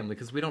drag family?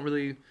 Because we don't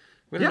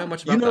know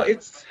much about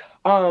that.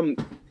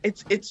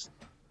 It's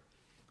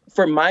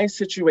for my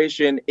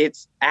situation,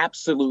 it's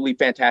absolutely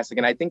fantastic.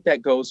 And I think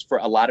that goes for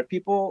a lot of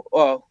people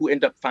who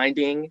end up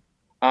finding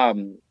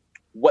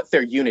what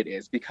their unit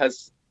is.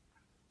 Because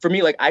for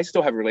me, like, I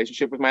still have a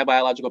relationship with my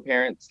biological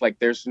parents. Like,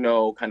 there's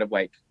no kind of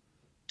like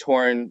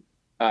torn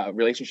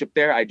relationship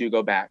there. I do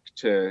go back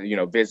to, you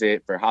know,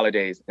 visit for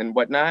holidays and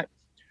whatnot.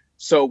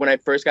 So when I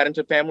first got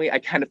into family, I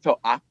kind of felt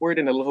awkward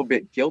and a little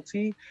bit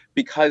guilty,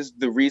 because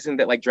the reason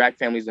that like drag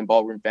families and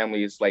ballroom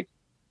families like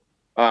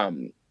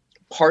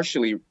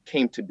partially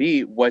came to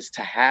be was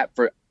to have,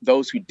 for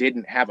those who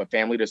didn't have a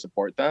family to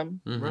support them,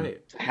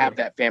 Right. to have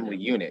that family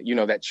unit, you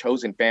know, that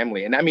chosen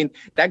family. And I mean,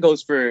 that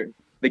goes for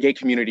the gay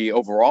community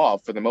overall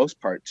for the most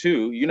part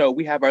too. You know,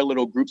 we have our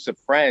little groups of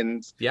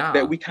friends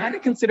that we kind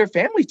of consider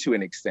family to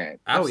an extent.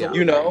 Absolutely.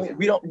 You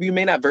know, we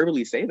may not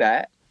verbally say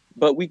that,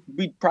 but we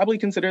probably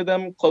consider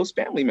them close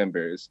family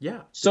members.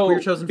 Yeah. So Queer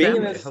chosen being in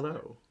family. this-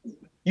 Hello.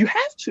 You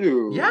have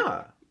to.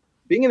 Yeah.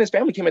 Being in this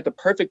family came at the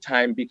perfect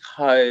time,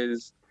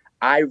 because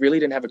I really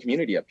didn't have a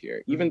community up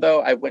here. Even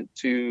though I went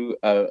to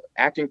a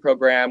acting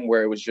program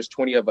where it was just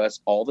 20 of us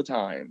all the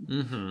time.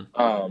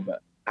 Mm-hmm.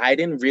 I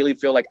didn't really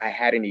feel like I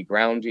had any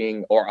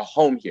grounding or a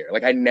home here.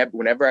 Like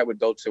whenever I would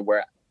go to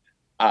where,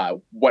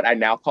 what I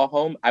now call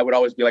home, I would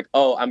always be like,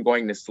 oh, I'm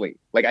going to sleep.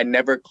 Like I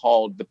never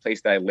called the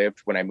place that I lived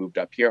when I moved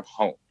up here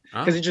home,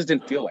 because it just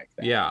didn't feel like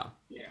that. Yeah.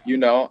 You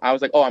know, I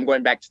was like, oh, I'm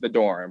going back to the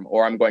dorm,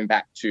 or I'm going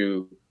back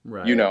to,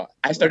 Right. you know,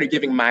 I started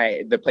giving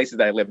the places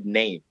that I lived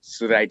names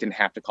so that I didn't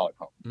have to call it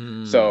home.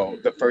 Mm. So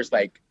the first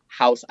like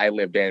house I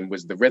lived in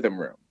was the Rhythm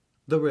Room.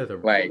 The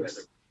rhythm. Like,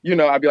 you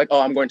know, I'd be like,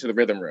 oh, I'm going to the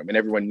Rhythm Room, and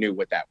everyone knew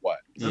what that was.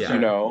 Yeah. You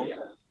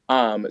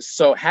know?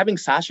 So having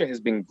Sasha has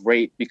been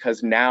great,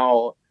 because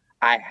now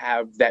I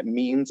have that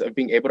means of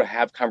being able to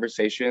have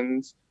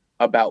conversations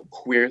about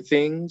queer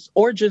things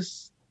or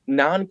just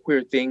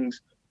non-queer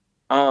things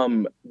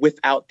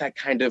without that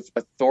kind of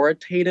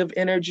authoritative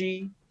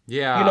energy.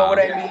 Yeah. You know what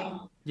I mean?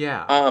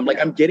 Yeah. Like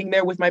I'm getting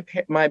there with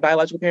my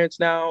biological parents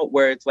now,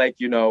 where it's like,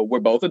 you know, we're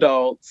both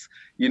adults,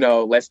 you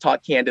know, let's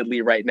talk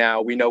candidly right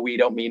now. We know we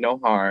don't mean no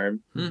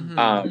harm.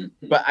 Mm-hmm.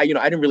 But I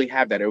didn't really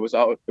have that. It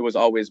was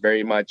always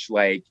very much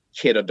like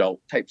kid adult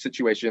type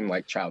situation,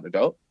 like child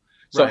adult.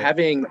 So Right.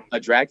 having a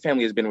drag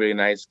family has been really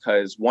nice,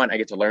 because one, I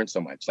get to learn so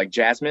much. Like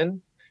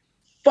Jasmine,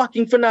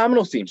 fucking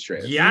phenomenal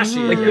seamstress. Yeah, she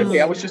Like is. literally,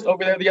 I was just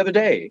over there the other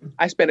day.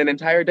 I spent an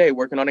entire day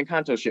working on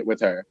Encanto shit with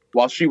her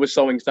while she was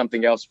sewing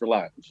something else for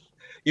lunch.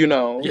 You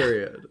know?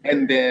 Period.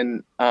 And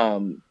then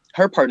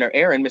her partner,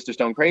 Aaron, Mr.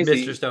 Stone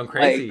Crazy. Mr. Stone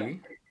Crazy. Like,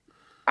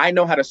 I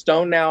know how to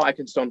stone now. I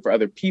can stone for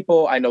other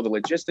people. I know the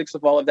logistics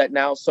of all of that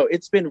now. So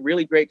it's been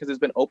really great, because it's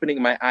been opening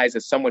my eyes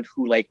as someone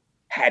who like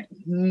had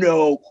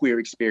no queer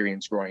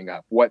experience growing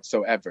up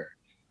whatsoever.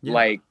 Yeah.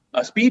 Like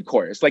a speed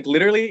course. Like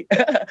literally,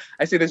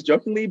 I say this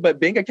jokingly, but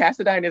being a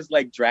Cassadine is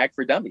like drag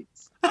for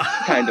dummies.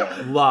 Kind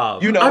of.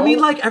 Love. You know? I mean,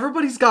 like,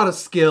 everybody's got a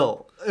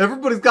skill.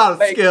 Everybody's got a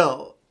Like,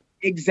 skill.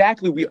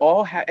 Exactly. We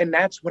all have, and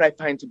that's what I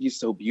find to be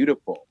so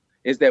beautiful,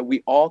 is that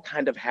we all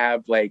kind of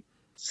have like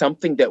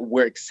something that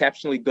we're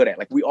exceptionally good at.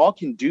 Like we all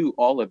can do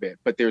all of it,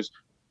 but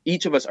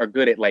each of us are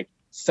good at like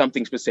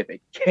something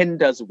specific. Ken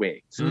does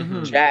wigs,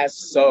 Mhm. Jazz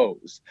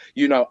sews,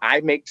 you know,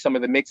 I make some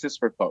of the mixes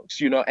for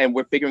folks, you know, and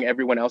we're figuring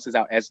everyone else's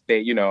out as they,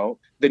 you know,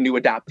 the new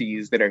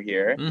adoptees that are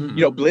here. Mhm.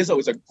 You know, Blizzo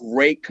is a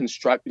great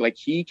constructor. Like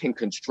he can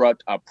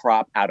construct a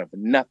prop out of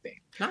nothing.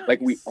 Nice.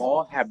 Like we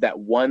all have that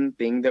one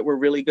thing that we're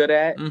really good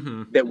at,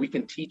 Mm-hmm. that we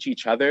can teach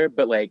each other,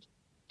 but like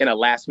in a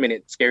last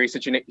minute scary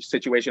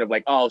situation of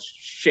like, oh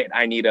shit,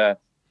 I need a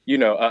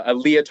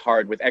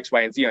leotard with X,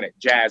 Y, and Z on it.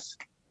 Jazz,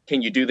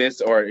 can you do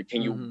this, or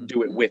can you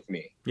do it with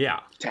me? Yeah.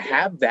 To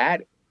have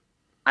that,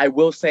 I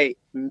will say,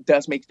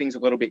 does make things a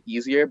little bit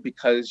easier,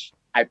 because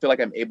I feel like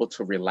I'm able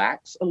to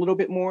relax a little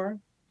bit more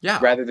Yeah.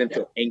 rather than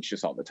feel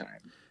anxious all the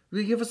time.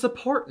 We have a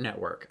support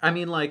network. I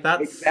mean, like,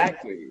 that's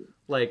Exactly.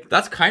 like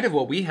That's kind of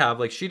what we have.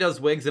 Like she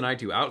does wigs and I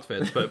do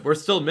outfits, but we're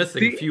still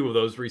missing a few of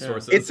those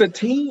resources. It's a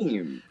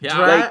team. yeah,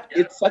 Like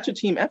it's such a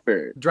team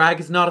effort. drag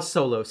is not a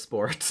solo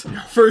sport.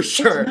 for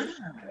sure.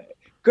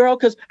 Girl,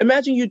 because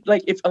imagine you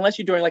like unless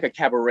you're doing like a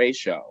cabaret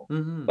show.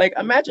 Mhm. Like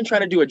imagine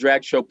trying to do a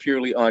drag show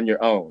purely on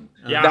your own.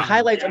 Yeah. The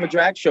highlights of a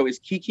drag show is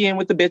kikiing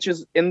with the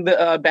bitches in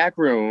the back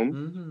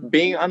room, Mhm.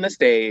 being on the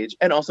stage,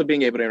 and also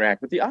being able to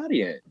interact with the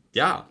audience.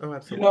 Yeah. Oh, You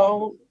absolutely.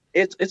 know,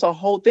 it's a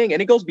whole thing,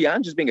 and it goes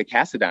beyond just being a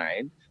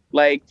Cassadine.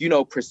 Like, you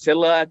know,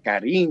 Priscilla,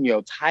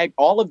 Carino, Ty,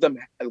 all of them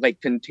like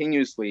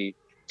continuously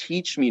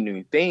teach me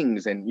new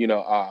things. And,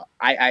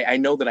 I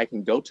know that I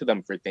can go to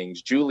them for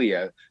things.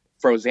 Julia,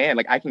 Frozen,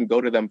 like I can go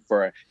to them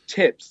for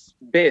tips,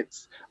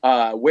 bits.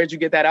 Where'd you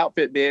get that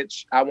outfit,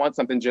 bitch? I want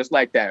something just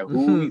like that.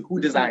 Who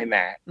designed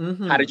that?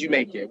 How did you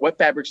make it? What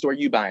fabric store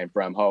you buying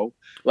from, ho?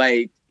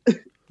 Like,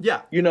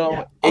 yeah,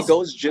 it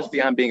goes just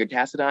beyond being a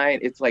Cassadine.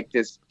 It's like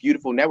this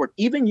beautiful network.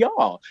 Even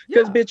y'all,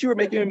 because bitch, you were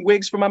making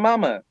wigs for my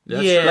mama.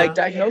 Like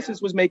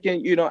Diagnosis was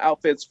making,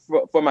 outfits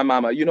for my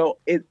mama.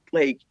 It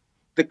like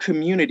the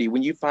community,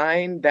 when you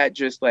find that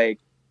just like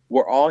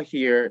we're all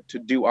here to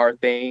do our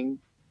thing.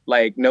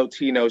 Like no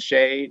tea, no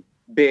shade,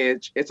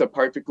 bitch. It's a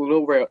perfect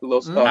little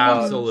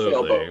absolutely.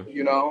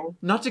 sailboat,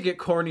 Not to get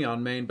corny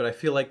on Maine, but I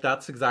feel like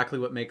that's exactly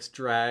what makes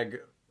drag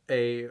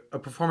a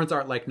performance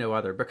art like no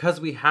other, because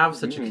we have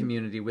such a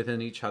community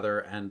within each other,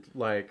 and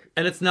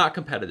it's not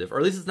competitive, or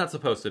at least it's not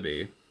supposed to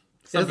be.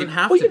 It doesn't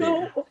have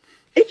to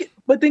be.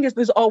 But the thing is,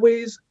 there's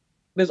always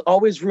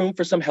room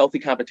for some healthy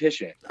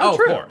competition. Oh, of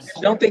course.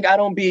 Don't think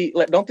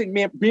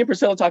me and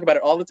Priscilla talk about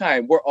it all the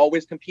time. We're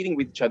always competing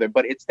with each other,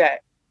 but it's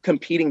that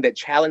competing that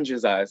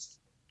challenges us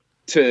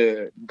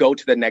to go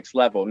to the next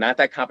level, not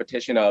that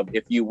competition of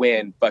if you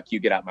win, fuck you,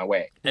 get out my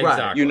way.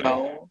 Exactly.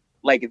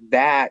 Like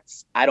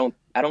that's I don't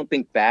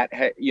think that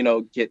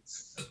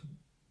gets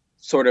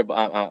sort of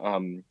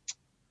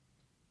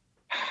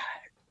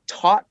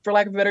taught, for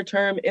lack of a better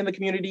term, in the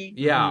community.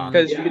 Yeah,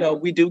 because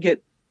we do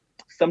get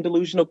some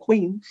delusional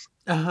queens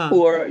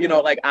who are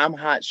like, I'm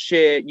hot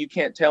shit, you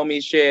can't tell me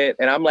shit,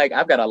 and I'm like,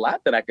 I've got a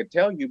lot that I could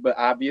tell you, but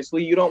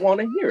obviously you don't want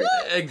to hear it.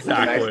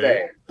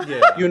 Exactly.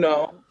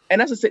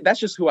 And that's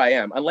just who I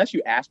am. Unless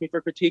you ask me for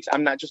critiques,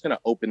 I'm not just gonna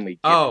openly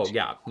give it to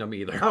you. No,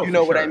 me either.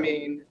 What I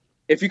mean?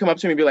 If you come up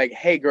to me and be like,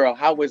 hey girl,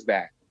 how was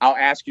that? I'll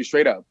ask you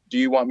straight up, do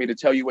you want me to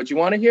tell you what you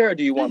want to hear, or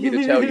do you want me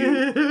to tell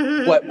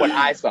you what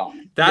I saw?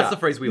 That's the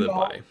phrase we live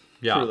by.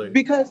 Yeah. Truly.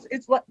 Because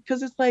it's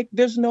like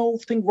there's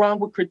nothing wrong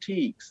with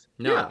critiques.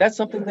 No. That's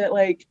something that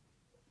like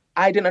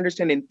I didn't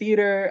understand in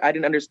theater. I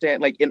didn't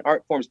understand like in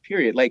art forms,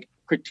 period. Like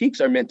critiques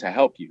are meant to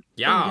help you.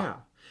 Yeah.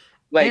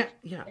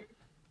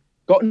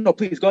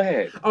 Please go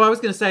ahead. Oh, I was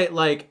gonna say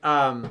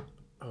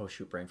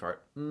brain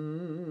fart.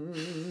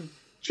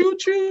 Choo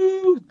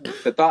choo.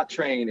 The thought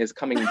train is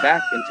coming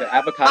back into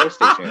Avocado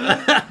Station.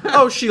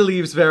 Oh, she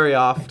leaves very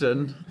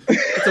often.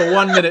 It's a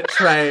 1-minute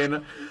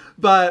train.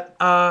 But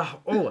I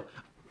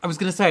was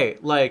gonna say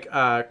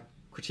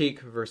critique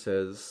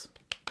versus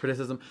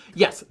criticism.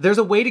 Yes, there's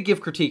a way to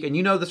give critique, and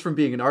you know this from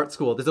being in art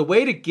school. There's a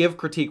way to give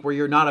critique where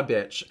you're not a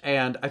bitch,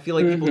 and I feel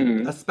like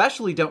people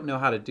especially don't know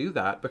how to do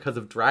that because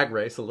of Drag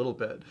Race a little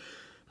bit.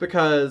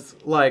 Because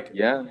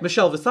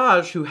Michelle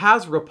Visage, who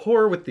has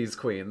rapport with these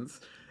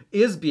queens,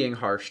 is being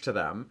harsh to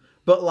them,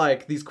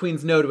 but these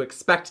queens know to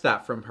expect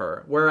that from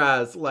her.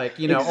 Whereas all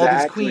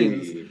these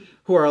queens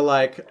who are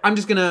like, I'm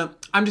just gonna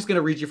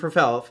read you for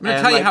Felf. I'm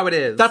gonna tell you how it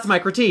is. That's my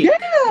critique.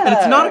 Yeah. And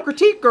it's not a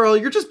critique, girl.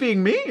 You're just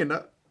being mean.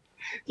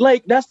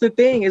 Like, that's the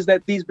thing, is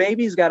that these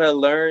babies gotta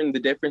learn the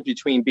difference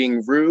between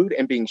being rude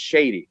and being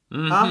shady.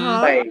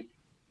 Like,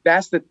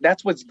 that's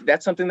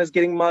something that's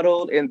getting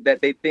muddled, and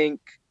that they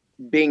think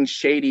being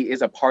shady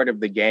is a part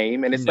of the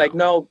game, and it's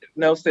no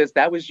sis,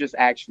 that was just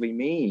actually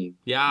mean.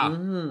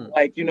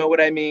 Like, you know what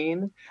I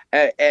mean?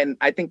 And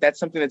I think that's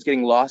something that's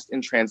getting lost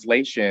in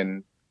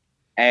translation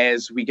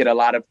as we get a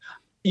lot of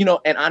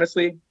and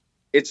honestly,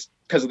 it's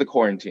because of the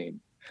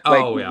quarantine.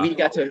 We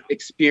got to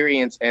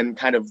experience and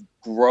kind of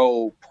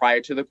grow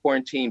prior to the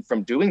quarantine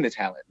from doing the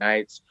talent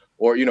nights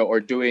or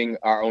doing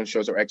our own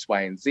shows or X,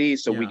 Y, and Z.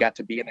 So we got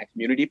to be in that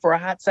community for a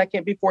hot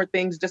second before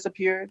things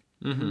disappeared.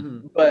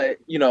 But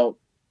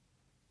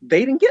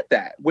they didn't get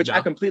that, which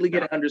I completely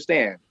get and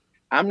understand.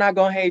 I'm not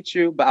going to hate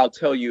you, but I'll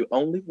tell you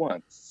only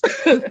once.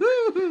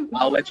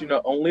 I'll let you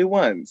know only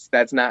once.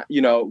 That's not,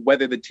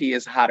 whether the tea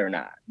is hot or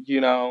not,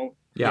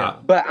 Yeah.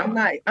 But I'm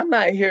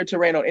not here to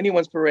rain on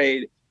anyone's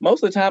parade.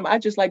 Most of the time, I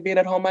just like being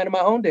at home minding my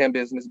own damn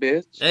business,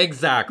 bitch.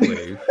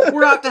 Exactly.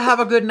 We're out to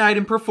have a good night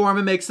and perform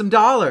and make some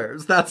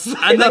dollars. That's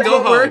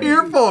what we're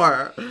here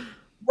for.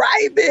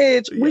 Right,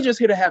 bitch. Yeah. We're just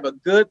here to have a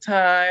good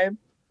time,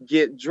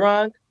 get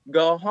drunk,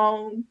 go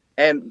home,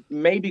 and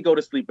maybe go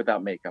to sleep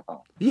without makeup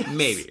on. Yes.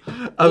 Maybe.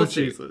 Oh,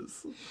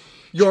 Jesus.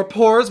 Your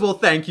pores will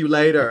thank you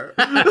later.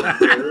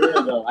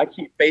 I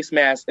keep face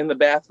masks in the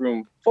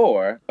bathroom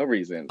for a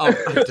reason. Oh,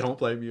 I don't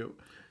blame you.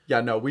 Yeah,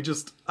 no, we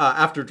just,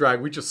 after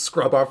drag, we just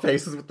scrub our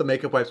faces with the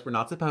makeup wipes. We're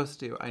not supposed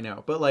to, I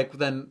know. But,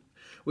 then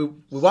we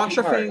wash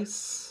our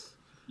face.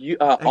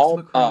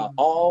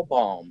 All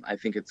Balm, I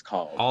think it's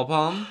called. All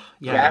Balm?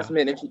 Yeah.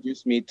 Jasmine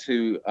introduced me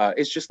to,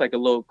 it's just like a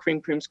little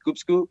cream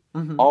scoop.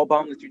 All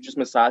Balm that you just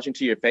massage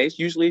into your face.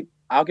 Usually,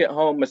 I'll get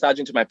home, massage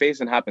into my face,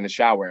 and hop in the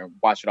shower and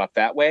wash it off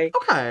that way.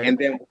 Okay. And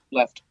then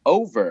left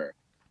over,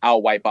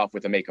 I'll wipe off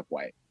with a makeup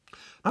wipe.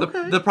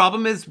 The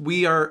problem is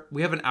we have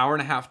an hour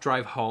and a half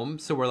drive home,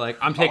 so we're like,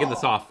 I'm taking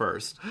this off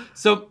first.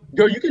 So,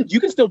 girl, you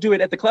can still do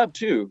it at the club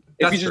too.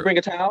 If you just bring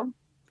a towel.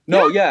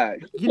 No, you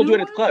can still do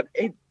it at the club.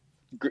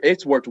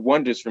 It's worked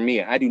wonders for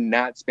me. I do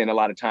not spend a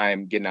lot of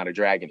time getting out of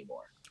drag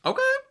anymore.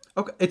 Okay.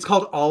 It's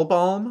called All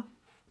Balm.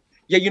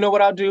 Yeah, you know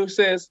what I'll do,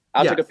 sis?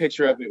 I'll take a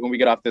picture of it when we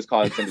get off this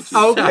call and send it to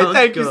you. Okay,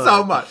 thank you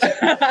so much.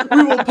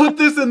 We will put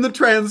this in the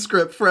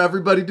transcript for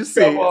everybody to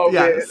see.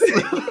 Yes.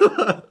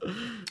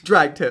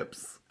 Drag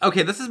tips.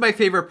 Okay, this is my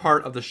favorite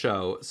part of the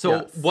show.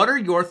 So what are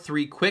your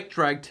 3 quick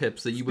drag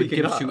tips that you would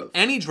give to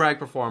any drag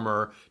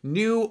performer,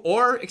 new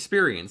or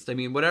experienced? I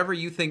mean, whatever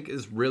you think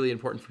is really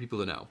important for people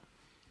to know.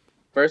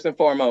 First and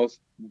foremost,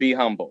 be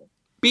humble.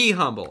 Be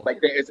humble.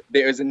 Like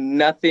there is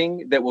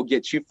nothing that will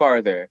get you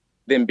farther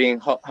than being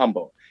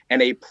humble.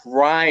 And a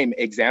prime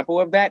example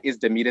of that is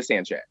Demita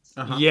Sanchez.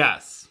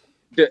 Yes.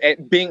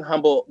 Being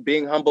humble,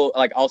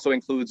 like also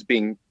includes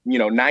being,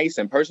 nice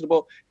and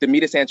personable.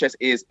 Demita Sanchez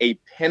is a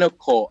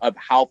pinnacle of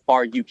how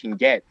far you can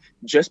get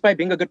just by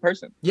being a good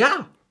person.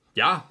 Yeah.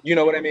 Yeah. You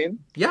know what I mean?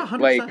 Yeah, 100%.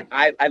 Like,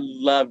 I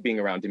love being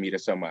around Demita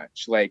so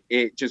much. Like,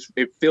 it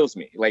fills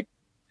me. Like,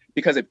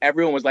 because if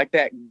everyone was like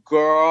that,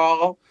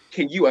 girl,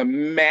 can you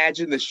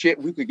imagine the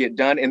shit we could get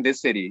done in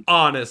this city?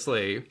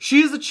 Honestly.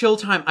 She's a chill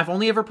time. I've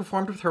only ever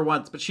performed with her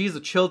once, but she's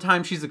a chill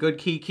time. She's a good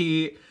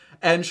kiki.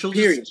 And she'll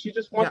She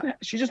just wants that.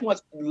 She just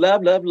wants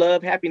love, love,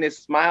 love, happiness,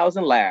 smiles,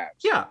 and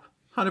laughs. Yeah,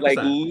 100%. Like,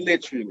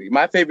 literally.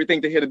 My favorite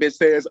thing to hear the bitch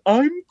say is,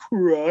 I'm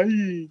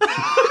crying.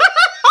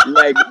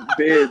 Like,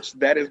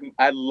 bitch,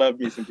 I love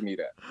me some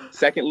Demita.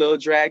 Second little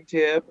drag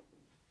tip,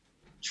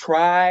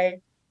 try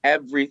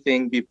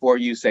everything before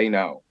you say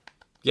no.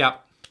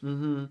 Yep.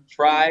 Mm-hmm.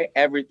 Try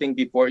everything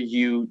before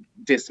you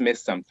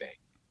dismiss something.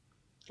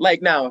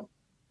 Like, now,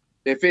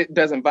 if it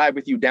doesn't vibe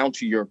with you down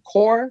to your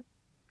core,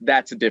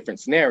 that's a different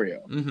scenario.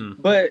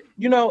 Mm-hmm. But,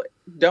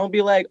 don't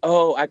be like,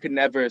 oh, I could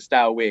never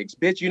style wigs.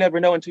 Bitch, you never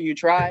know until you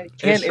try.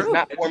 Ken is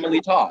not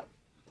formally taught.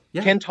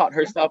 Yeah. Ken taught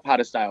herself how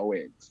to style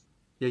wigs.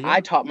 Yeah.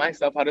 I taught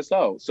myself how to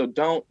sew. So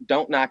don't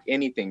knock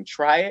anything.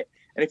 Try it.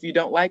 And if you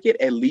don't like it,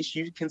 at least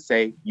you can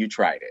say you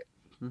tried it.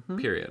 Mm-hmm.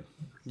 Period.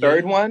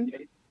 Third one,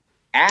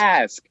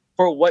 ask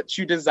for what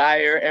you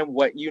desire and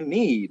what you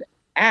need.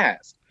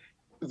 Ask.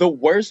 The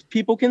worst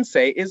people can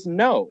say is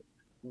no.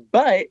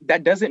 But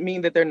that doesn't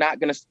mean that they're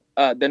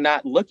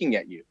not looking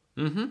at you.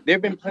 Mm-hmm. There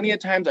have been plenty of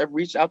times I've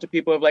reached out to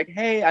people of like,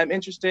 hey, I'm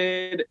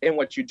interested in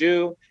what you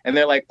do. And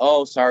they're like,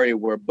 oh, sorry,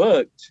 we're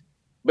booked.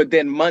 But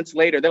then months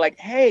later, they're like,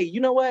 hey, you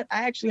know what?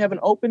 I actually have an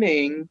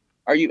opening.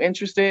 Are you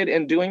interested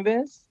in doing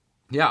this?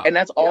 Yeah. And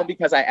that's all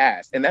because I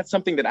asked. And that's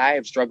something that I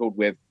have struggled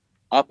with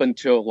up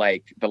until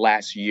like the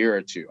last year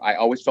or two. I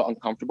always felt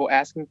uncomfortable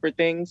asking for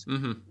things.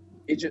 Mm-hmm.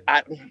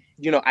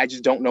 I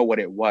just don't know what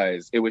it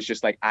was. It was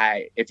just like,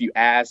 if you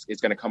ask,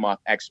 it's going to come off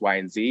X, Y,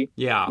 and Z.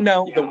 Yeah.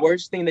 No, the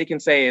worst thing they can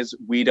say is,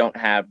 we don't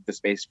have the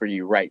space for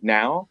you right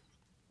now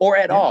or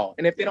at all.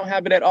 And if they don't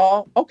have it at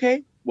all,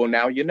 okay, well,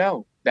 now you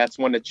know. That's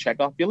one to check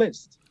off your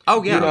list.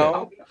 Oh,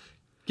 yeah.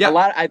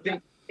 Yeah. I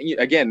think,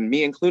 again,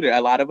 me included, a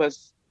lot of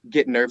us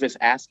get nervous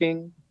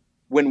asking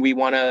when we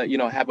want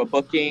to, have a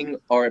booking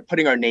or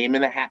putting our name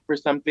in the hat for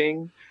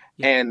something.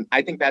 Yeah. And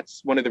I think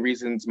that's one of the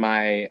reasons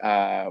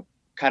my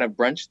kind of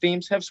brunch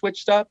themes have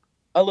switched up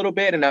a little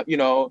bit. And,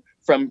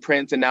 from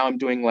Prince, and now I'm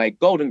doing like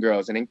Golden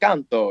Girls and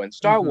Encanto and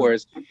Star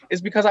Wars,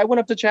 is because I went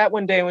up to chat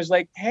one day and was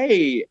like,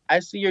 hey, I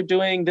see you're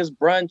doing this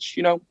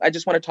brunch. I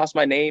just want to toss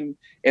my name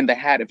in the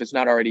hat if it's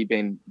not already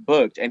been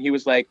booked. And he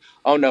was like,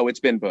 oh, no, it's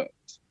been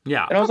booked.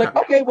 Yeah. And I was like,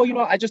 okay,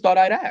 well, I just thought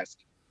I'd ask.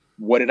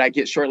 What did I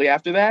get shortly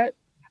after that?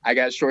 I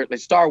got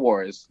Star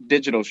Wars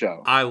digital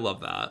show. I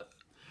love that.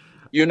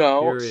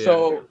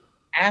 So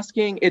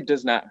asking, it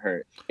does not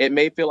hurt. It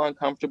may feel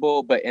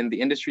uncomfortable, but in the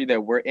industry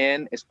that we're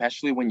in,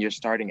 especially when you're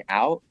starting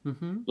out,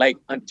 like,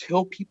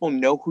 until people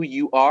know who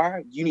you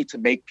are, you need to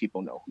make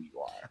people know who you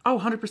are. Oh,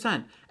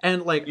 100%.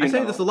 And like, I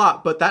say this a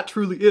lot, but that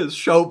truly is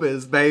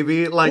showbiz,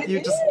 baby. Like,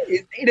 it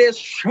is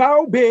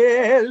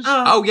showbiz.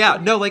 Oh yeah.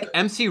 No, like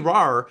MC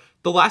Rar,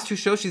 the last 2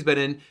 shows she's been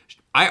in,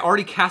 I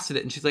already casted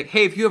it, and she's like,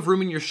 hey, if you have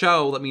room in your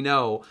show, let me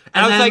know.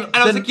 And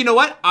I was like, you know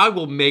what? I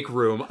will make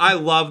room. I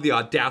love the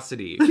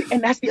audacity.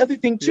 And that's the other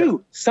thing too.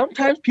 Yeah.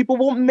 Sometimes people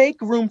will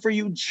make room for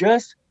you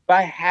just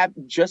by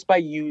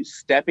you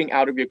stepping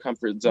out of your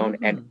comfort zone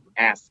and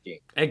asking.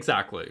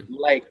 Exactly.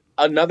 Like,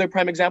 another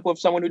prime example of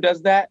someone who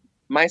does that,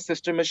 my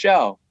sister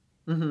Michelle.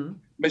 Mm-hmm.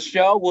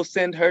 Michelle will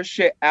send her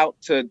shit out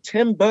to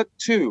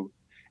Timbuktu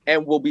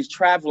and will be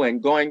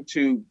traveling, going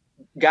to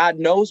God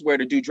knows where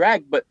to do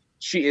drag, but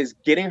she is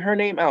getting her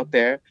name out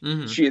there.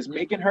 Mm-hmm. She is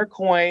making her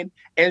coin,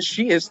 and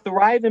she is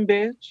thriving,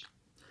 bitch.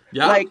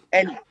 Yeah. Like,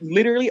 and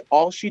literally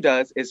all she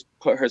does is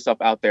put herself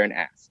out there and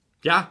ask.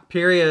 Yeah.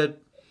 Period.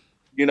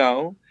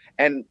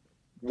 And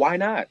why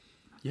not?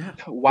 Yeah.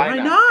 Why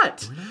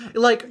not? Why not?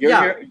 Like,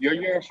 you're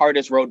your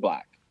hardest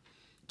roadblock.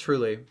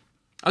 Truly.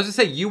 I was just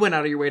say, you went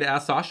out of your way to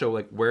ask Sasha,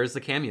 like, where's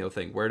the cameo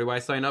thing? Where do I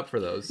sign up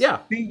for those? Yeah.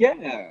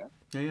 Yeah.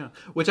 Yeah.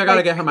 Which I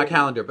gotta get her my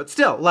calendar, but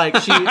still, like,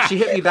 she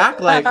hit me back,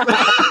 like,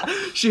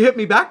 she hit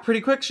me back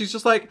pretty quick. She's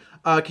just like,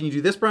 can you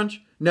do this brunch?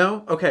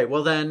 No? Okay,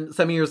 well then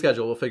send me your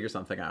schedule. We'll figure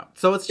something out.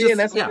 So it's just, and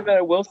that's something that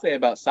I will say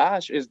about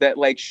Sash is that,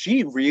 like,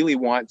 she really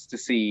wants to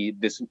see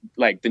this,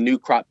 like, the new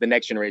crop, the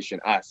next generation,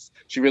 us.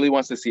 She really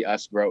wants to see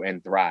us grow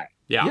and thrive.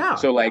 Yeah.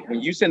 So, like,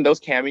 when you send those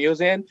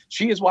cameos in,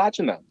 she is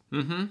watching them.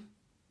 Mm-hmm.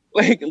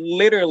 Like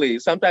literally,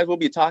 sometimes we'll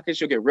be talking,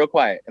 she'll get real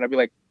quiet, and I'll be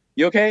like,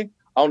 "You okay?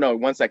 Oh no,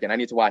 1 second, I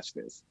need to watch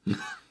this."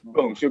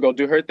 Boom, she'll go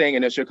do her thing,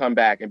 and then she'll come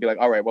back and be like,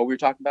 "All right, what were we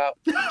talking about?"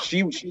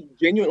 She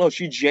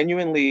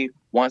genuinely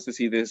wants to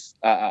see this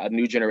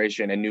new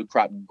generation and new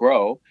crop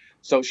grow.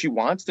 So she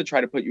wants to try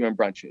to put you in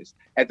brunches.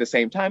 At the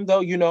same time,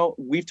 though, you know,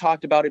 we've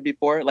talked about it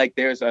before. Like,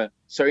 there's a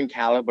certain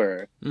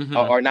caliber,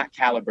 or not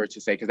caliber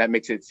to say, because that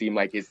makes it seem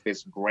like it's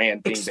this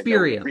grand thing.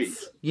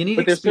 Experience. You need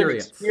but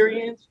experience. There's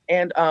experience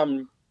and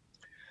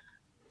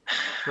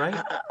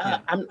right?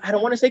 I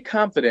don't want to say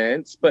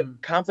confidence,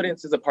 but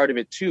confidence is a part of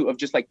it too, of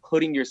just like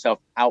putting yourself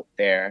out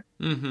there,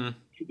 being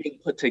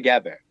put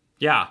together.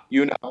 Yeah.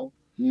 You know,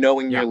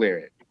 knowing your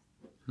lyric.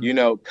 You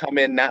know, come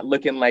in not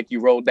looking like you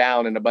rolled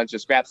down in a bunch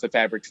of scraps of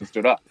fabrics and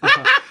stood up.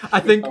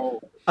 I think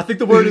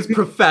the word is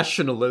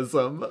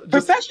professionalism.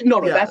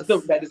 Professional. Yes.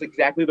 That is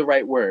exactly the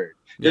right word.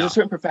 There's a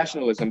certain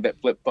professionalism that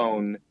Flip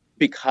Phone,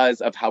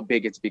 because of how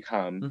big it's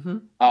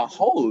become,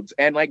 holds.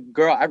 And like,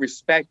 girl, I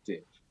respect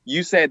it.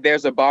 You said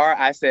there's a bar.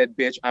 I said,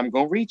 bitch, I'm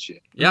gonna reach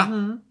it.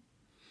 Yeah.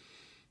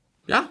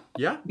 Yeah.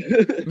 Yeah.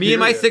 Me and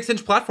my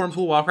 6-inch platforms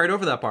will walk right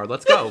over that bar.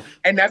 Let's go.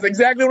 And that's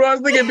exactly what I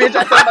was thinking, bitch.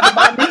 I thought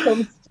about to buy me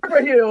some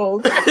super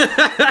heels.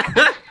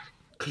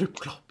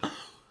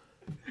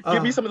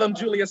 Give me some of them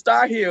Julia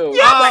Star heels.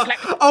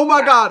 Oh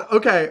my God.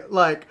 Okay.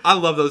 Like, I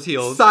love those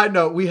heels. Side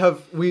note, we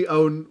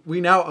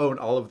now own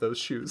all of those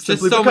shoes.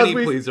 Just simply so because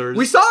many pleasers.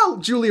 We saw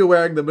Julia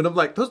wearing them and I'm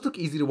like, those look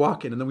easy to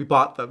walk in, and then we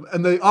bought them.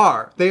 And they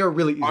are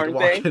really easy to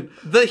walk in.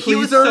 The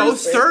heel is so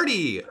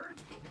sturdy.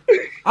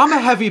 I'm a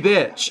heavy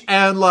bitch,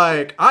 and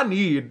like, I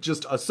need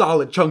just a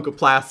solid chunk of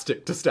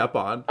plastic to step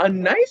on. A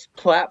nice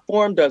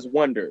platform does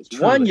wonders.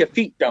 Truly. 1, your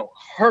feet don't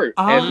hurt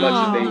as much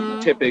as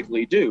they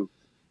typically do.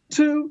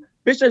 2,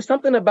 bitch, there's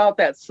something about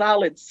that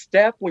solid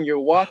step when you're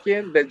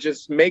walking that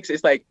just makes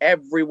it's like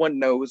everyone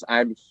knows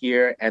I'm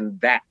here, and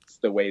that's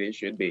the way they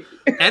should be.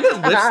 And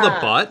it lifts the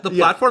butt. The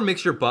platform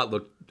makes your butt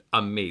look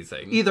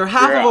amazing. Either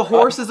half of a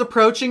horse is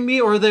approaching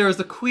me, or there's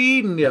a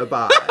queen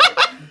nearby.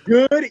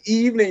 Good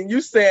evening.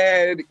 You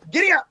said,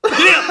 giddy up.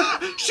 Giddy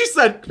up. She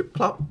said,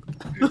 plop.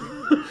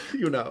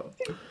 You know.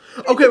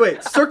 Okay,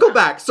 wait. Circle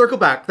back.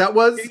 That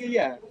was...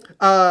 Yeah.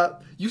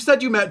 You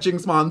said you met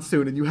Jinx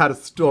Monsoon and you had a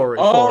story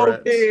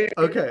for it.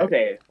 Yeah.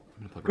 Okay.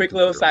 Quick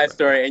little side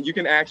story, and you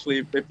can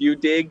actually, if you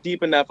dig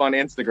deep enough on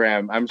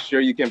Instagram, I'm sure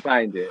you can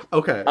find it.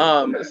 Okay.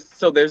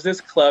 So there's this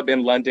club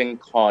in London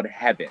called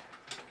Heaven.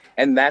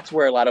 And that's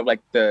where a lot of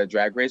like the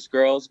Drag Race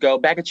girls go.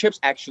 Bag of Chips,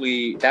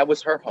 actually, that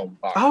was her home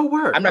bar. Oh,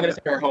 word. I'm not going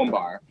to say her home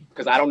bar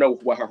because I don't know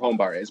what her home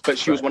bar is, but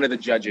she was one of the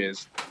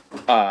judges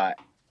at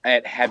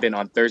Heaven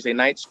on Thursday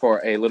nights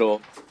for a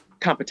little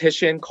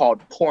competition called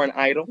Porn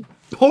Idol.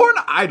 Porn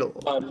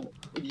Idol?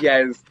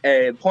 Yes.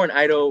 And Porn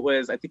Idol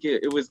was, I think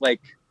it was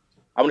like,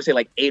 I want to say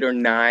like 8 or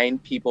 9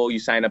 people you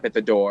sign up at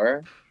the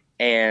door.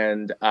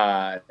 And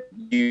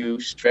you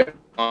strip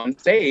on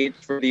stage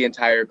for the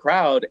entire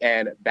crowd,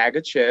 and Bag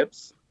of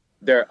Chips,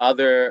 their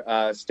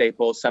other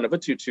staple, Son of a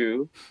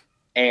Tutu,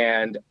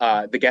 and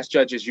the guest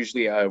judge is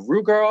usually a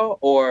Rue girl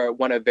or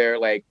one of their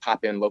like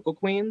pop-in local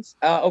queens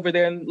over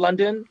there in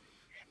London.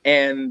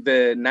 And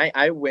the night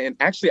I went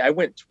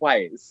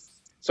twice.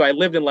 So I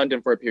lived in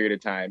London for a period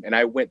of time, and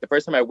the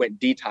first time I went,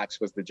 Detox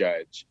was the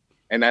judge,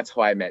 and that's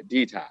how I met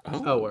Detox.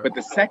 But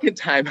the second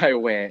time I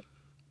went,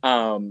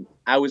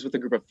 I was with a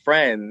group of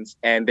friends,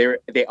 and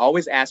they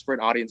always ask for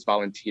an audience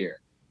volunteer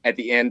at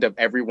the end of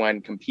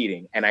everyone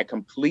competing, and I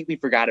completely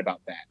forgot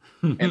about that.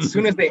 And as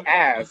soon as they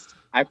asked,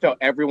 I felt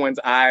everyone's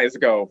eyes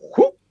go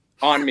whoop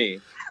on me,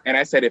 and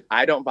I said, if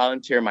I don't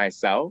volunteer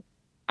myself,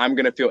 I'm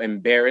gonna feel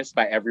embarrassed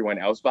by everyone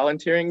else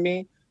volunteering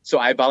me. So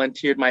I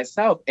volunteered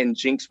myself, and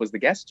Jinx was the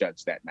guest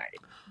judge that night.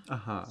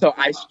 So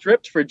I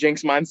stripped for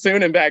Jinx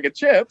Monsoon and Bag of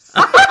Chips,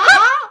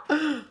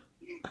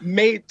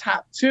 made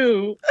top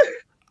 2.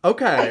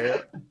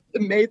 Okay.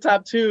 Made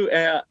top 2,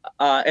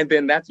 and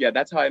then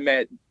that's how I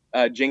met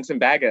Jinx and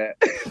Bagga,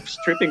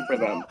 stripping for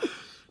them.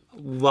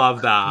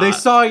 Love that. They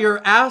saw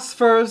your ass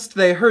first,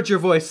 they heard your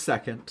voice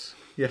second.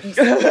 Yes.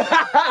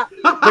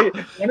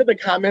 One of the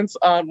comments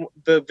on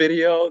the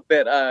video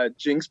that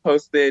Jinx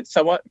posted,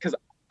 someone, because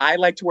I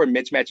like to wear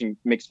mixed matching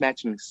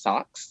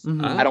socks.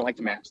 I don't like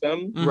to match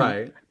them.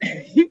 Right.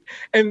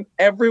 And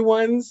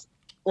everyone's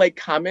like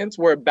comments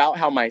were about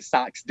how my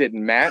socks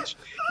didn't match,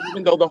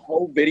 even though the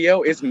whole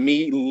video is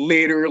me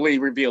literally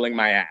revealing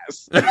my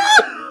ass.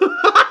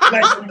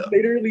 Like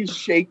literally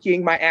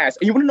shaking my ass.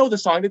 And you want to know the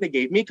song that they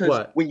gave me?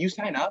 Because when you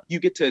sign up, you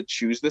get to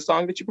choose the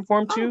song that you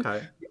perform to.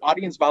 Okay. The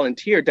audience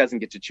volunteer doesn't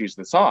get to choose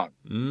the song.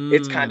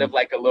 It's kind of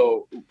like a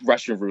little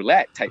Russian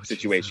roulette type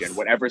situation. Jesus.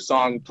 Whatever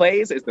song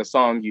plays is the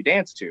song you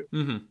dance to.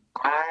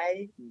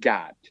 I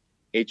got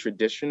a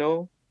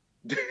traditional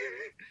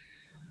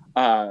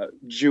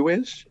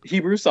Jewish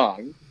Hebrew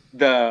song,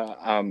 the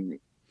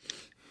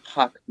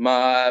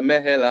Hakma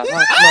Mehela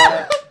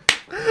Hakma.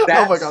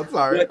 Oh my God,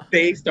 sorry. What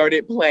they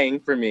started playing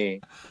for me,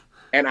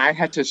 and I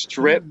had to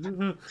strip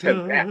to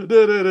that.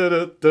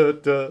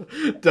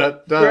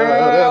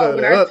 Girl,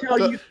 when I tell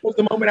you, it was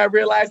the moment I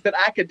realized that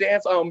I could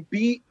dance on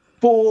beat.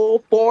 full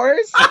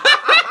force.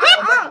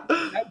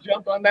 I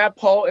jumped on that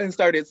pole and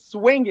started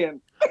swinging.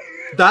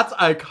 That's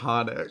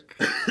iconic.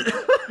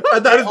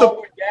 And that is the...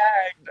 Oh,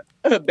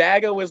 gagged.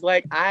 Bagga was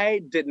like,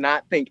 I did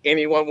not think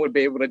anyone would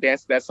be able to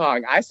dance to that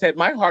song. I said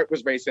my heart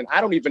was racing.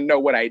 I don't even know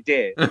what I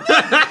did.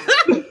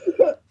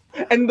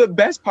 And the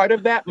best part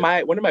of that,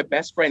 one of my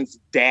best friend's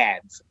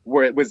dads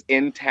was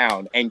in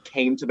town and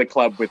came to the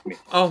club with me.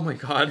 Oh my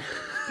God.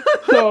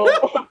 So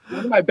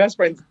one of my best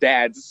friend's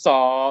dads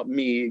saw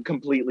me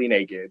completely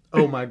naked.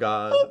 Oh my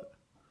God.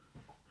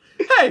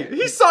 Hey,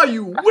 he saw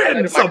you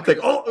win something.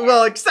 Oh, well,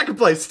 like second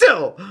place,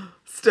 still.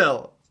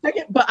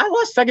 But I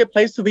lost second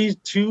place to these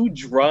two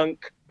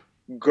drunk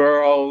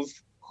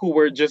girls who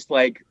were just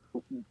like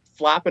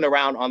flopping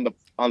around on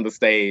the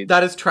stage.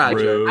 That is tragic.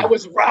 Rude. I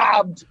was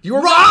robbed. You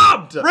were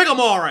robbed.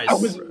 Rigamores. I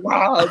was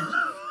robbed.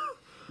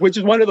 Which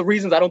is one of the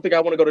reasons I don't think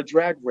I want to go to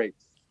Drag Race.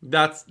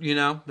 That's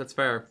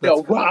fair.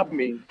 They'll rob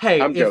me.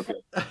 Hey, I'm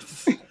joking.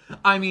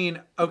 I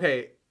mean,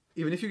 okay,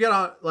 even if you get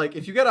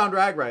on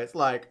Drag Race,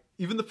 like,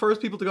 even the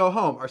first people to go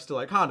home are still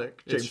iconic.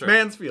 James true.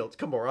 Mansfield,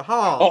 Kimora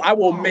Hall. Oh, I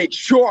will make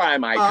sure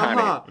I'm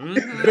iconic.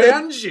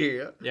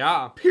 Benji.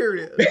 Yeah.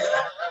 Period.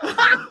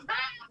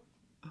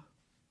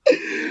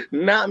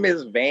 Not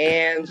Miss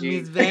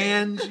Vanjie. Miss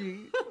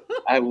Vanjie.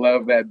 I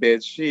love that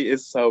bitch. She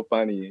is so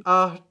funny.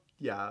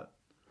 Yeah.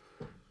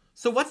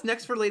 So what's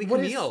next for Lady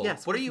Cummeal? What are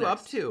what's you next?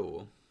 up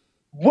to?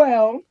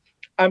 Well,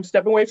 I'm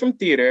stepping away from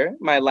theater.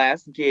 My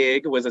last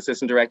gig was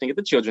assistant directing at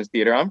the Children's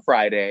Theater on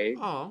Friday.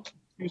 Oh.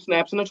 2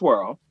 snaps and a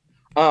twirl.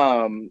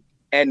 And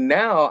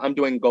now I'm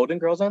doing Golden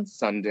Girls on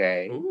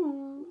Sunday.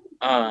 Ooh.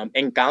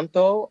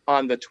 Encanto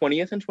on the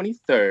 20th and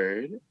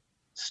 23rd.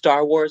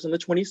 Star Wars on the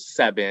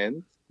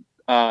 27th.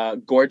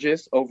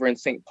 Gorgeous over in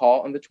St.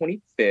 Paul on the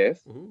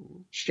 25th.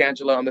 Ooh.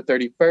 Shangela on the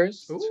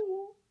 31st.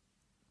 Ooh.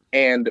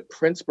 And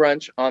Prince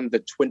Brunch on the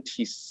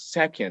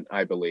 22nd,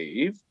 I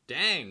believe.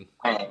 Dang.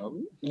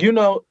 You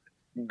know,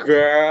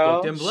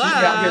 girl, Booked and she's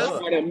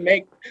out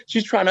here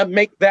she's trying to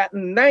make that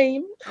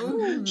name.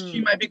 Ooh.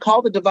 She might be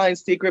called the Divine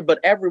Secret, but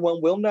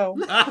everyone will know.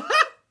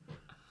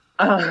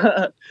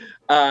 And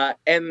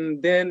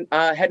then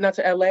heading out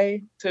to LA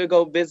to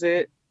go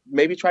visit,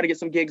 maybe try to get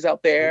some gigs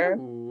out there.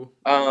 Ooh.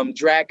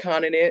 Drag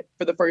conning it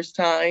for the first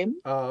time.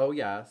 Oh,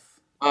 yes.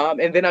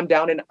 And then I'm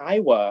down in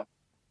Iowa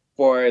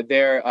for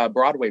their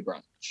Broadway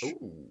brunch.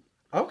 Ooh.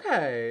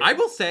 Okay. I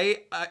will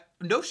say,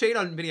 no shade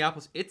on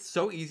Minneapolis. It's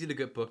so easy to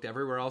get booked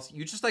everywhere else.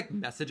 You just like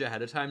message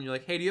ahead of time. And you're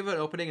like, hey, do you have an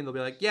opening? And they'll be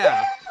like,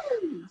 yeah.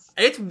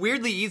 It's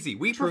weirdly easy.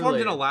 We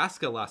performed in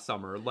Alaska last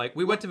summer. Like,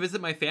 we went to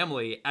visit my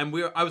family, and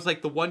I was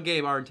like, the one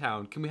gay bar in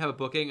town. Can we have a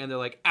booking? And they're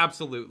like,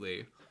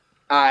 absolutely.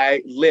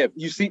 I live.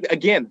 You see,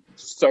 again,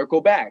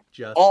 circle back.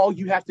 All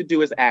you have to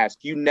do is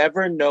ask. You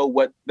never know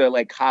what the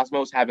like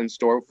cosmos have in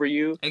store for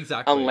you,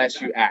 exactly,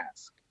 unless you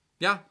ask.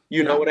 Yeah,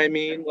 you know what I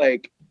mean.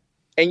 Like,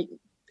 and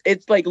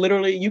it's like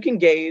literally you can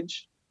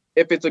gauge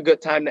if it's a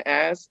good time to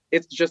ask.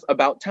 It's just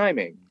about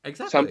timing.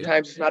 Exactly.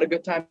 Sometimes it's not a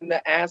good time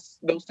to ask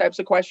those types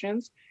of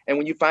questions, and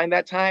when you find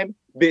that time,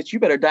 bitch, you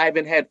better dive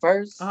in head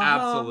first.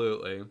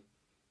 Absolutely.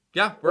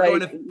 Yeah, we're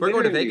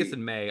going to Vegas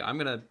in May. I'm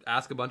gonna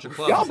ask a bunch of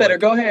clubs. Y'all better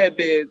go ahead,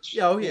 bitch.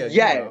 Oh yeah.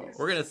 Yes.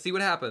 We're gonna see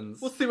what happens.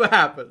 We'll see what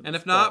happens. And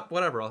if not,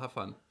 whatever. I'll have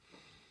fun.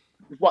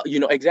 Well, you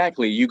know,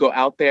 exactly. You go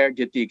out there,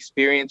 get the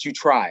experience. You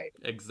tried.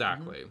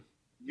 Exactly. Mm-hmm.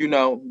 You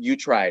know, you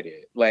tried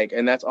it. Like,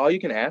 and that's all you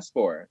can ask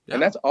for. Yeah.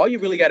 And that's all you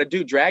really got to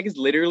do. Drag is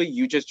literally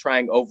you just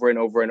trying over and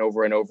over and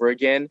over and over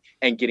again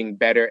and getting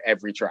better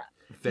every try.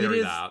 It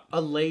is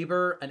a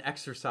labor, an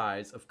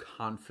exercise of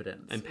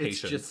confidence. And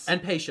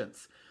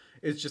patience.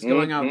 It's just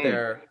going out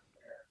there,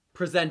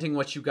 presenting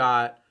what you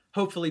got.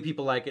 Hopefully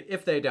people like it.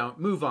 If they don't,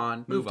 move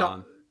on. Move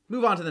on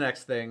to the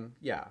next thing.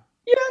 Yeah.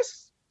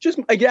 Yes. Just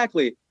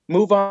exactly.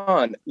 Move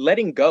on.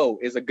 Letting go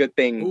is a good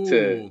thing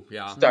to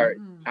start.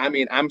 I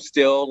mean, I'm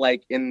still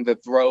like in the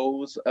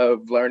throes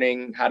of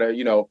learning how to,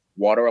 you know,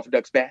 water off a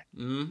duck's back.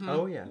 Mm-hmm.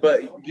 Oh, yeah.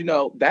 But, you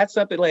know, that's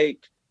something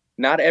like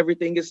not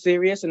everything is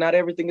serious and not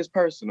everything is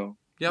personal.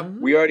 Yep.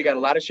 Mm-hmm. We already got a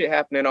lot of shit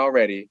happening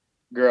already,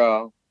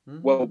 girl.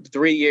 Mm-hmm. Well,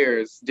 3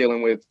 years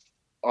dealing with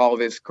all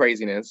this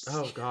craziness.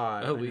 Oh,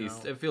 God. At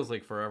least. It feels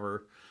like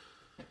forever.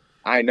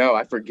 I know.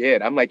 I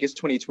forget. I'm like, it's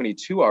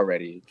 2022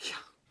 already. Yeah.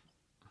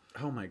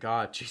 Oh my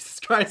God,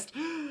 Jesus Christ.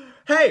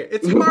 Hey,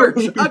 it's March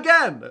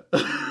again.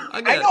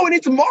 I know, and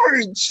it's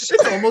March.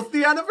 It's almost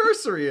the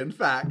anniversary, in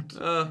fact.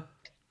 Oh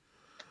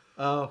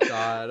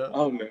God.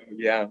 Oh no,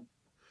 yeah.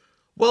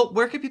 Well,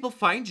 where can people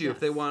find you if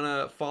they want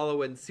to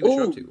follow and see what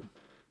you're up to?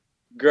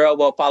 Girl,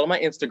 well, follow my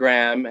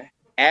Instagram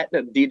at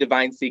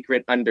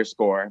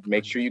 @TheDivineSecret_.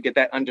 Make sure you get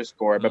that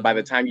underscore, but by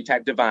the time you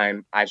type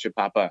divine, I should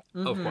pop up.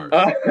 Of course.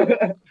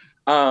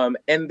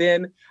 And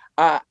then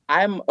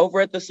I'm over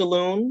at the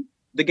Saloon,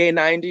 the Gay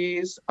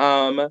 90s.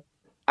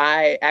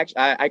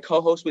 I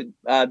co-host with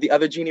the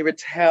other Jeannie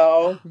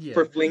Rattel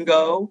for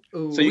Flingo.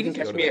 Ooh, so you can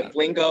catch me at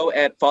Flingo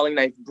at Falling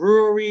Knife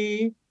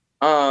Brewery.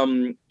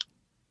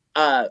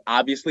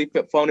 Obviously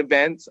phone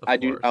events.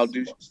 I'll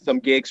do some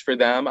gigs for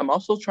them. I'm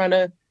also trying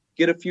to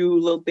get a few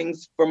little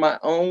things for my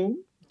own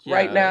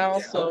right now.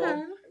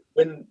 So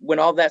when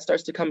all that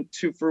starts to come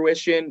to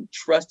fruition,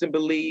 trust and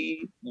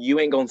believe, you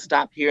ain't gonna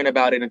stop hearing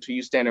about it until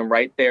you standing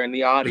right there in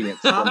the audience.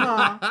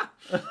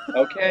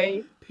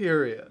 Okay?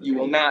 Period. You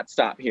will not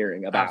stop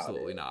hearing about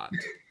Absolutely it. not.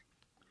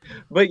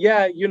 But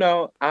yeah,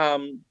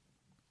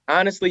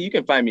 honestly, you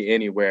can find me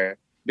anywhere.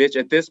 Bitch,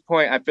 at this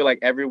point, I feel like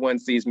everyone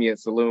sees me at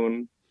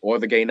Saloon or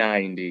the Gay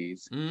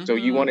 90s. Mm-hmm. So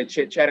you want to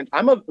chit chat. And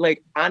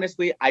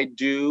honestly, I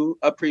do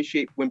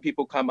appreciate when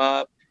people come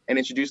up and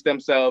introduce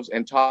themselves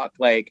and talk.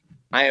 Like,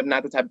 I am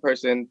not the type of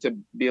person to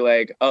be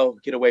like, oh,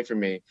 get away from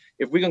me.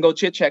 If we can go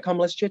chit chat, come,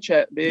 let's chit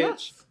chat,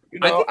 bitch.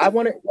 Yes. I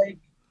want to,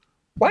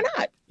 why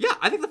not? Yeah,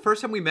 I think the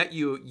first time we met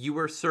you, you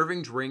were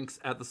serving drinks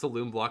at the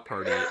Saloon block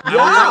party. And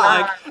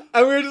Yeah.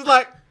 And we were just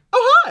like,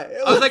 oh, hi.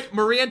 I was like,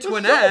 Marie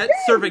Antoinette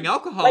serving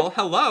alcohol.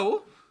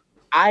 Hello.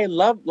 I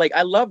love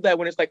that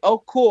when it's like,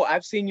 oh, cool,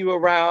 I've seen you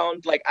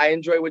around. Like, I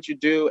enjoy what you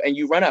do, and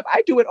you run up.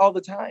 I do it all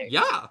the time.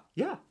 Yeah.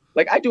 Yeah.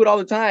 Like, I do it all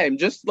the time.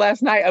 Just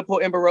last night, I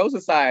pulled Ember Rose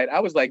aside.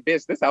 I was like,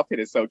 bitch, this outfit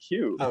is so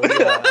cute. Oh,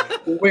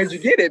 yeah. Where'd you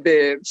get it,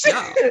 bitch?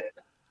 Yeah.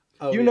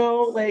 Oh, You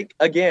know,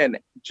 again,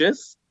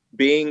 just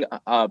being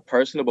a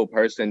personable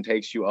person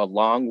takes you a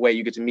long way.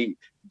 You get to meet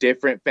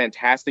different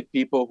fantastic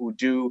people who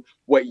do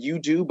what you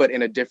do, but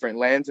in a different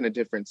lens, in a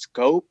different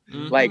scope.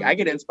 Mm-hmm. Like, I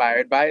get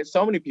inspired by it.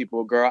 So many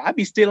people, girl. I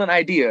be stealing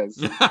ideas.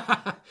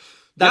 That's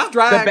Yeah.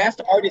 drag. The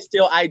best artists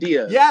steal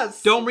ideas.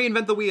 Yes. Don't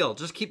reinvent the wheel.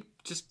 Just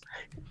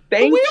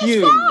Thank Wheel's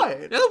you.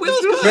 fine. Yeah, the wheel's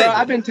good. Girl,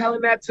 I've been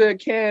telling that to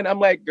Ken. I'm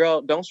like,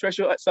 girl, don't stress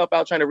yourself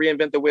out trying to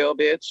reinvent the wheel,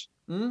 bitch.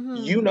 Mm-hmm.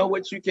 You know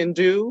what you can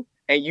do,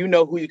 and you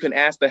know who you can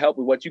ask to help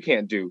with what you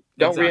can't do.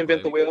 Don't Exactly.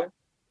 reinvent the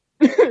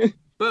wheel.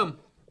 Boom.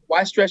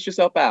 Why stress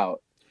yourself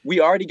out? We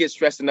already get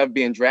stressed enough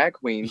being drag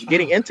queens.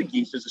 Getting into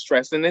geese is a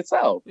stress in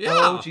itself. Yeah.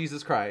 Oh,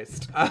 Jesus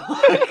Christ.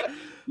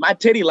 My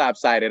titty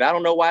lopsided. I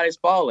don't know why it's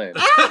falling.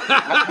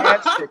 My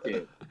pants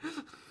crooked.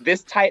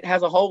 This tight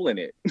has a hole in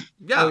it.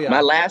 Yeah. Oh, yeah.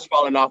 My lash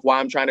falling off while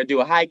I'm trying to do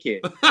a high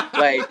kick.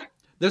 Like,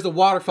 There's a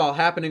waterfall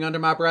happening under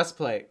my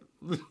breastplate.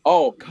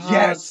 oh,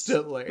 yes.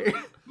 Constantly.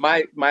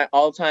 My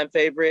all-time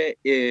favorite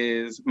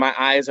is my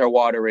eyes are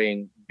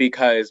watering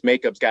because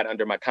makeup's got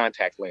under my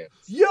contact lens.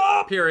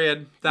 Yup.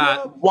 Period.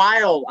 That.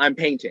 While I'm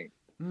painting.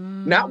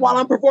 Not while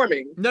I'm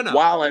performing. No.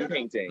 While I'm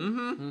painting.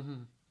 Mm-hmm. Mm-hmm.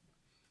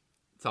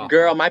 It's awful.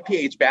 Girl, my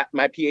pH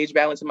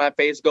balance in my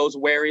face goes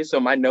wary, so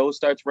my nose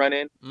starts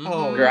running. Mhm.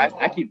 Oh, Girl,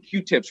 I keep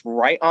Q-tips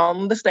right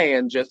on the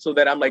stand just so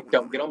that I'm like,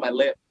 don't get on my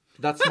lip.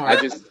 That's I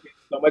smart. just spend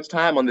so much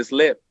time on this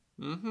lip.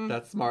 Mhm.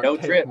 That's smart. No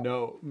Take drip.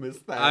 note, Miss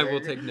Thang. I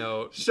will take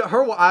note.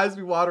 Her eyes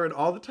be watering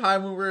all the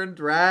time when we're in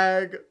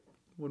drag.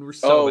 When we're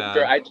So Oh, bad.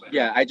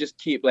 girl, I just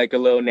keep like a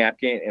little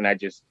napkin and I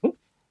just. Boom,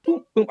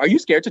 boom, boom. Are you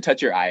scared to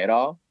touch your eye at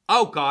all?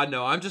 Oh God,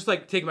 no! I'm just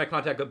like taking my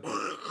contact. Go,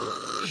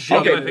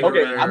 Okay, my finger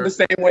okay, in I'm there. the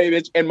same way,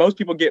 bitch. And most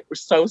people get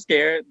so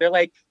scared. They're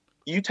like,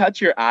 "You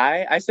touch your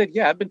eye?" I said,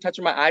 "Yeah, I've been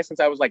touching my eye since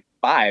I was like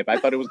 5. I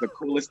thought it was the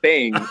coolest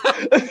thing."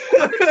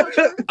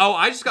 Oh,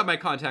 I just got my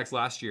contacts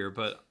last year,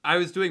 but I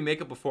was doing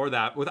makeup before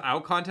that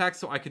without contacts,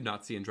 so I could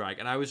not see in drag.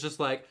 And I was just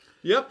like,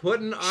 "Yep,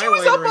 putting eyeliner She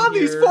was up on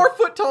in these here.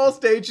 4-foot-tall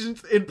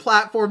stages in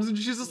platforms, and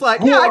she's just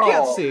like, "Yeah, I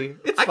can't Girl. see.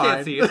 It's I fine.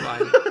 can't see. It's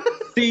fine."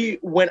 See,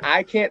 when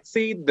I can't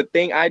see, the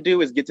thing I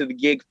do is get to the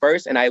gig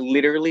first, and I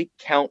literally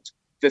count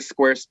the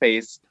square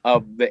space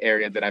of the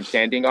area that I'm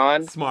standing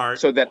on, Smart.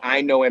 so that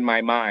I know in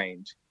my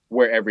mind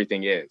where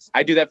everything is.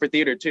 I do that for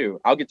theater too.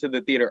 I'll get to the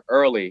theater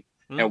early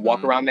and walk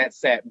Mhm. around that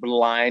set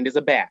blind as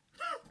a bat,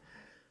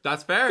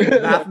 That's fair.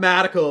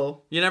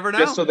 Mathematical. You never know.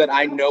 just so that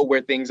I know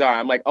where things are.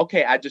 I'm like,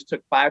 okay, I just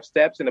took 5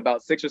 steps, and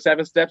about 6 or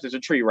 7 steps, there's a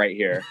tree right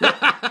here.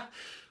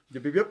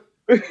 Yep, yep, yep.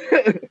 But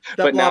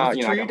That blob now, is a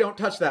you know, I tree. don't- Don't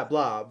touch that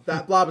blob.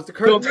 That blob is the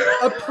curtain.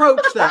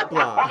 Approach that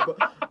blob.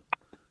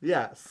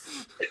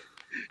 Yes.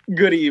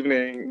 Good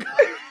evening.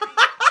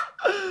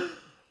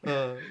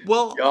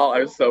 Well, Y'all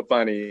are so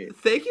funny.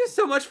 thank you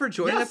so much for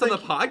joining Yes, us on the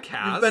thank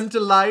podcast. You've been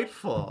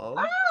delightful.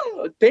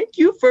 Oh, thank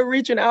you for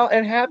reaching out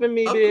and having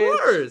me, Of bitch.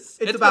 course,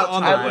 It's been about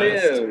on I the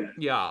list. live.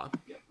 Yeah,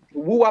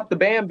 Woo up the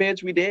band,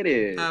 bitch. We did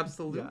it.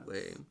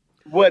 absolutely.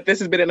 What? This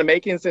has been in the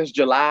making since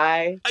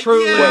July.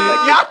 Truly.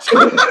 Yeah.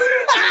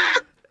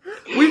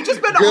 We've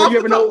just been Girl, off you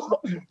the ever know?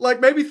 like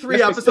maybe 3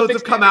 That's episodes have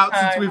Pacific come out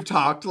Standard since Time. we've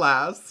talked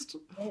last.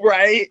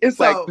 Right? It's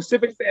So- like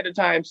Pacific Standard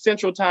Time,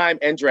 Central Time,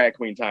 and Drag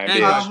Queen Time. And-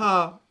 bitch.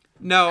 Uh-huh.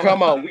 No,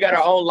 Come on, we got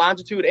our own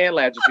longitude and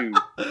latitude.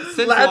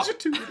 Since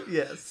Latitude,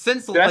 yes.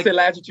 since Did I like, say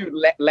latitude?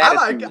 I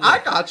Latitude.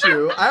 got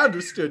you. I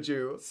understood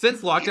you. since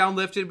lockdown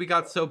lifted, we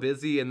got so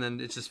busy, and then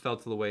it just fell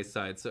to the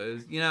wayside. So it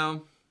was,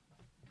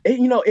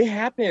 It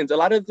happens. A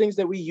lot of the things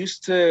that we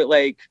used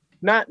to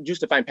not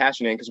used to find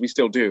passion in, because we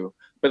still do,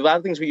 but a lot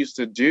of things we used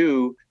to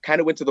do kind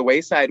of went to the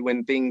wayside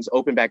when things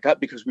opened back up,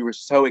 because we were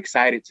so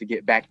excited to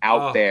get back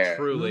out oh, there.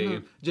 Truly,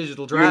 Mhm.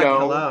 Digital drag, know?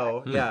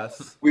 hello. Mm.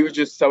 Yes. We were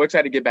just so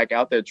excited to get back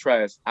out there.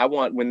 Trust. I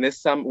want, when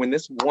this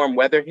warm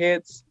weather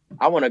hits,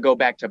 I want to go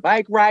back to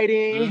bike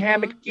riding, Mhm.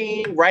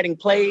 hammocking, writing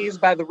plays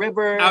by the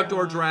river.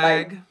 outdoor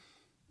drag.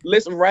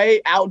 Listen,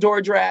 right?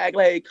 Outdoor drag.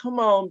 Like, come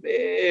on,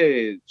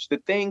 bitch. The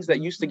things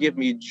that used to give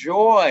me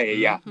joy.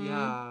 Mhm.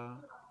 Yeah.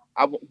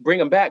 Bring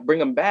them back.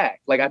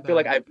 Like, I feel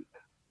like I've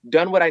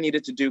done what I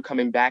needed to do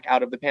coming back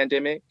out of the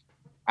pandemic.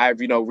 I've,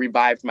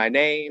 revived my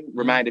name,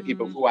 reminded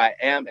people who I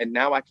am, and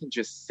now I can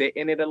just sit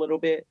in it a little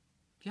bit.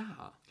 Yeah.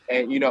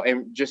 And,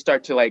 and just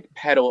start to like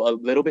pedal a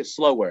little bit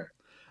slower.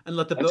 And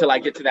until I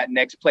get to that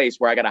next place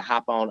where I got to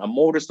hop on a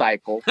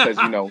motorcycle because,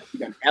 you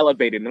got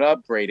elevated and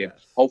upgraded. Yes.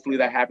 Hopefully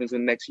that happens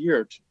in the next year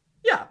or two.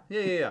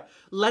 Yeah.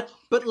 Let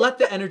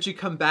the energy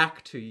come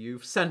back to you.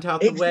 You've sent out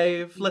the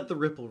wave. Let the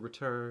ripple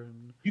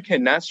return. You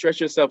cannot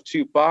stretch yourself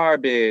too far,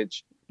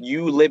 bitch.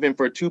 You living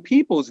for two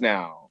peoples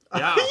now.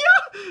 Yeah.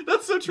 Yeah,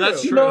 that's so true.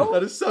 That's true.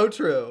 That is so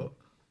true.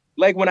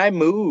 Like when I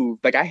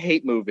moved, like I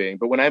hate moving,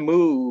 but when I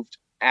moved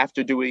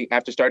after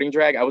starting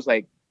drag, I was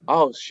like,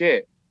 oh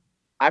shit.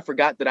 I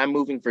forgot that I'm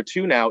moving for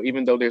two now,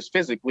 even though there's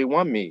physically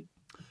one me.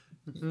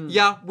 Mm-hmm.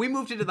 Yeah, we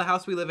moved into the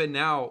house we live in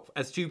now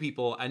as two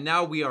people, and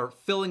now we are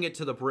filling it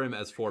to the brim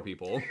as four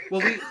people.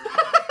 Well, we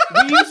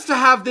used to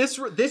have this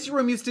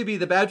room used to be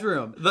the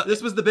bedroom.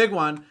 This was the big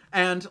one,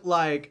 and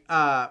like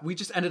we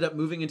just ended up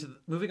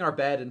moving our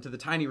bed into the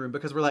tiny room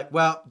because we're like,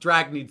 well,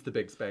 drag needs the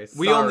big space.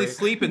 We only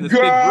sleep in this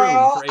big room for 8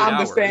 hours. I'm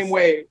the same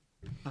way.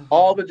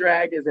 All the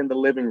drag is in the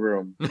living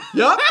room.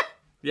 Yup.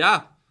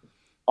 Yeah.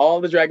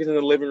 All the drag is in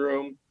the living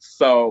room.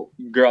 So,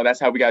 girl,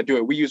 that's how we gotta do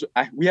it. We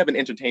have an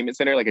entertainment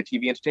center, like a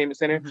TV entertainment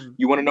center. Mm-hmm.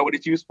 You want to know what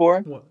it's used for?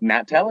 What?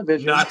 Not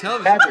television. Not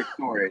television. Fabric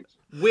storage.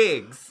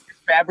 Wigs.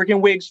 Fabric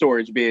and wig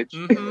storage, bitch.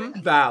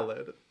 Mm-hmm.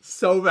 Valid.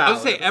 So valid. I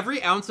would say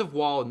every ounce of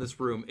wall in this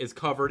room is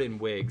covered in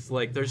wigs.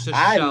 Like there's just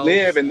I shelves.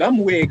 live and them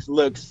wigs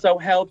look so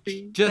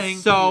healthy.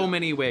 Just so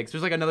many wigs.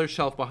 There's like another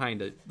shelf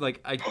behind it.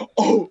 Like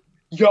Oh,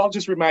 y'all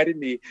just reminded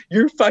me.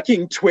 Your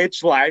fucking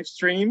Twitch live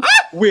stream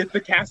with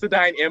the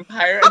Cassadine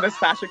Empire and the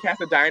Sasha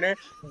Cassadiner.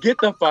 Get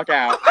the fuck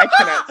out. I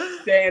cannot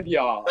stand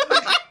y'all.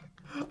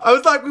 I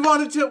was like, we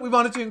wanted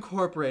to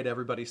incorporate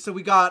everybody. So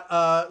we got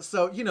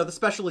the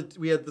special,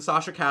 we had the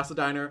Sasha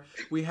Cassadiner,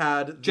 we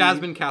had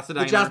Jasmine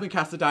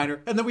Cassadiner,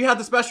 and then we had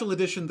the special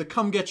edition, the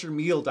Come Get Your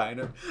Meal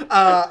Diner.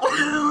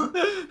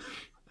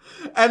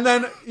 And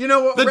then,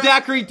 the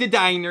Daiquiri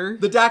Diner.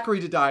 The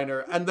Daiquiri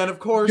Diner. And then, of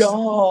course,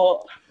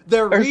 y'all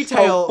their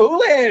retail, so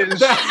foolish.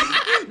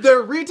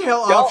 Their retail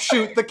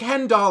offshoot, the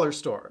Ken Dollar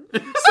Store.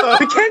 So,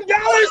 the Ken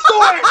Dollar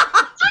Store!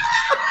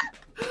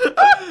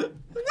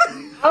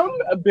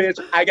 A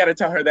bitch. I gotta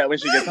tell her that when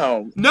she gets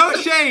home. No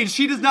shade.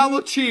 She does not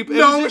look cheap.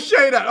 No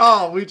shade at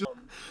all.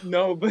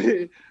 No,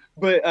 but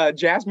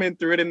Jasmine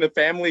threw it in the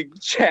family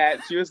chat.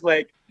 She was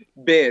like,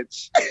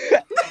 bitch,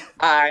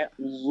 I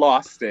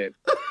lost it.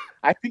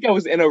 I think I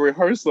was in a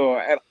rehearsal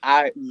and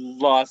I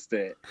lost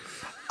it.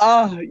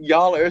 Oh,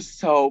 y'all are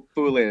so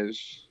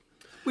foolish.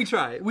 We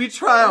try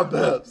our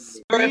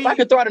best. If I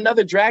could throw out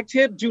another drag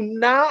tip, do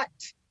not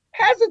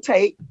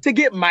hesitate to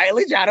get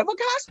mileage out of a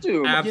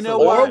costume.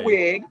 Absolutely. Or a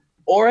wig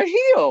or a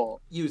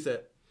heel. Use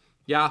it.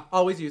 Yeah.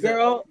 Always use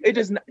Girl,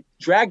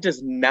 drag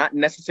does not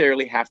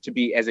necessarily have to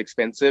be as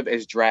expensive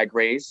as Drag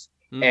Race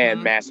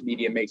and mass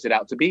media makes it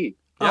out to be.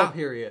 Yeah. Oh,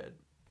 period.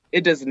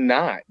 It does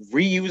not.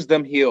 Reuse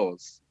them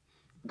heels.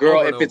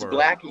 Girl, if it's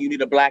black, you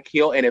need a black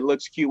heel and it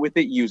looks cute with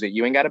it, use it.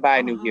 You ain't got to buy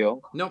a new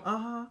heel. Nope.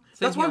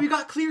 That's why we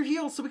got clear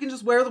heels, so we can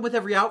just wear them with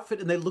every outfit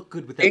and they look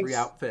good with every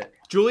outfit.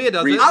 Julia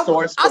does it.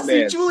 I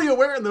see Julia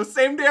wearing those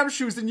same damn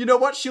shoes, and you know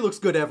what? She looks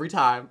good every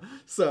time.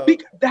 So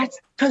that's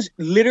because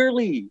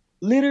literally,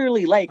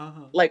 like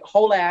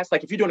whole ass,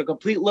 like if you're doing a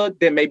complete look,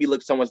 then maybe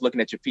someone's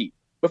looking at your feet.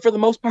 But for the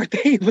most part,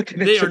 they ain't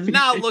looking at your feet. They are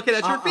not looking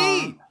at your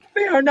feet.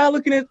 They are not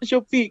looking at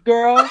your feet,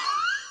 girl.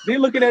 They're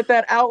looking at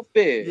that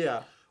outfit.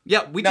 Yeah.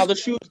 Yeah, the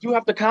shoes do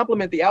have to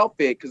complement the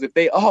outfit because if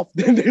they off,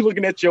 then they're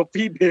looking at your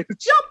feet, bitch.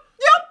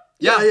 Yep.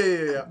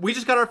 Yeah. We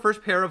just got our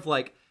first pair of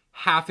like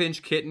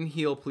 1/2-inch kitten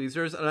heel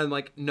pleasers, and I'm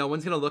like, no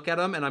one's gonna look at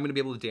them, and I'm gonna be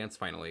able to dance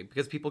finally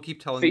because people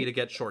keep telling me to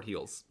get short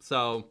heels.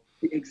 So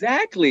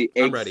exactly,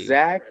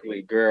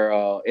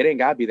 girl. It ain't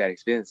gotta be that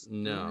expensive.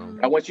 No.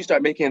 And once you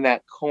start making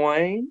that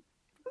coin,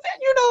 then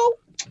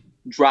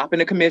dropping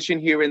a commission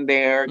here and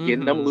there,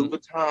 getting them Louis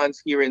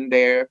Vuittons here and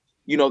there.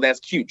 That's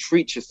cute.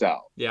 Treat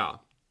yourself. Yeah.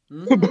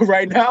 But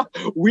right now,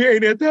 we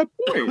ain't at that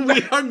point.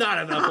 We are not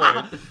at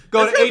that point.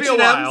 Go to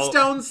H&M,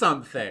 stone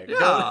something.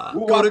 Yeah.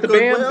 Go to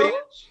Goodwill.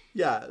 Bitch.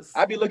 Yes.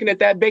 I be looking at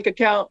that bank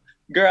account.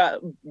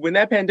 Girl, when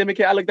that pandemic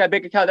hit, I looked at that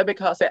bank account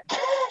said...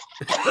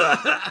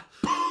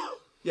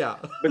 Yeah.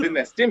 But then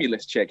that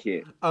stimulus check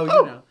hit.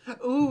 Oh,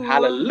 Ooh.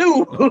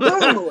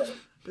 Hallelujah.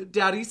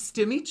 Daddy's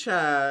stimmy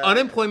check.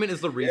 Unemployment is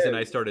the reason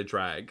I started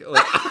drag.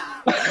 Like,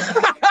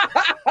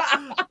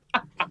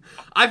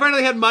 I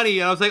finally had money,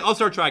 and I was like, I'll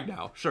start drag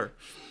now. Sure.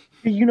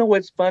 You know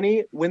what's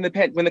funny? When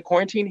the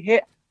quarantine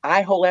hit,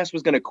 I whole ass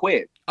was gonna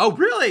quit. Oh,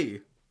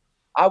 really?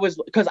 I was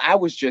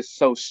just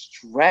so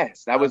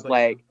stressed. I was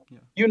like,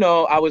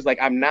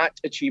 I'm not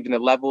achieving the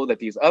level that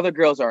these other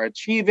girls are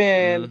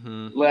achieving.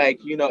 Mm-hmm. Like,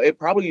 it'd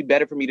probably be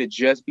better for me to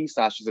just be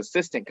Sasha's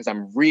assistant because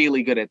I'm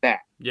really good at that.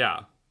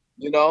 Yeah.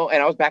 And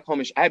I was back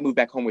home. I had moved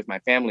back home with my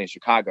family in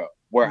Chicago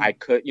where I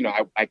could,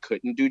 I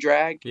couldn't do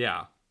drag.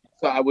 Yeah.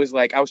 So I was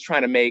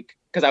trying to make,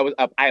 because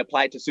I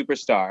applied to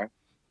Superstar.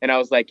 And I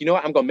was like, you know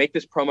what? I'm going to make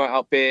this promo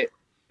outfit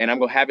and I'm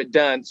gonna have it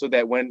done so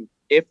that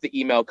if the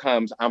email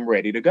comes, I'm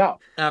ready to go.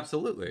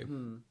 Absolutely.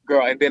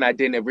 Girl, and then I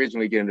didn't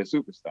originally get into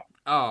Superstar.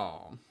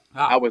 Oh.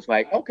 I was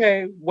like,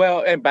 okay,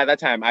 well, and by that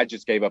time I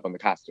just gave up on the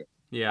costume.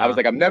 Yeah. I was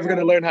like, I'm never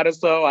gonna learn how to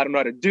sew. I don't know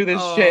how to do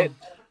this shit.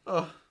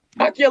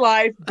 Fuck your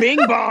life. Bing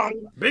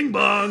bong. Bing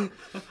bong.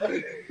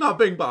 Not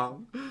bing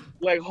bong.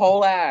 Like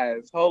whole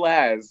ass.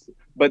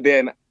 But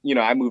then,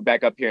 I moved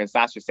back up here and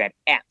Sasha said,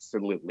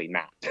 absolutely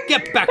not.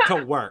 Get back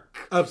to work.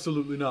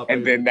 Absolutely not.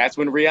 And then that's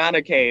when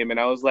Rihanna came and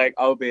I was like,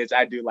 oh, bitch,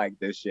 I do like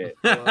this shit.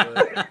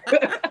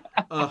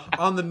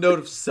 On the note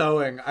of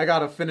sewing, I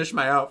gotta finish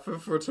my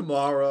outfit for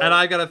tomorrow. And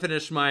I gotta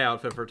finish my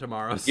outfit for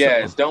tomorrow. So.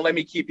 Yes, don't let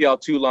me keep y'all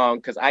too long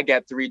because I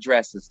got 3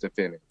 dresses to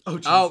finish.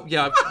 Oh,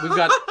 yeah, we've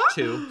got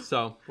 2,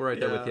 so we're right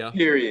there with you.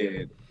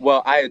 Period.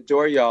 Well, I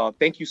adore y'all.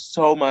 Thank you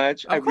so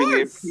much. I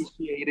really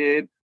appreciate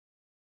it.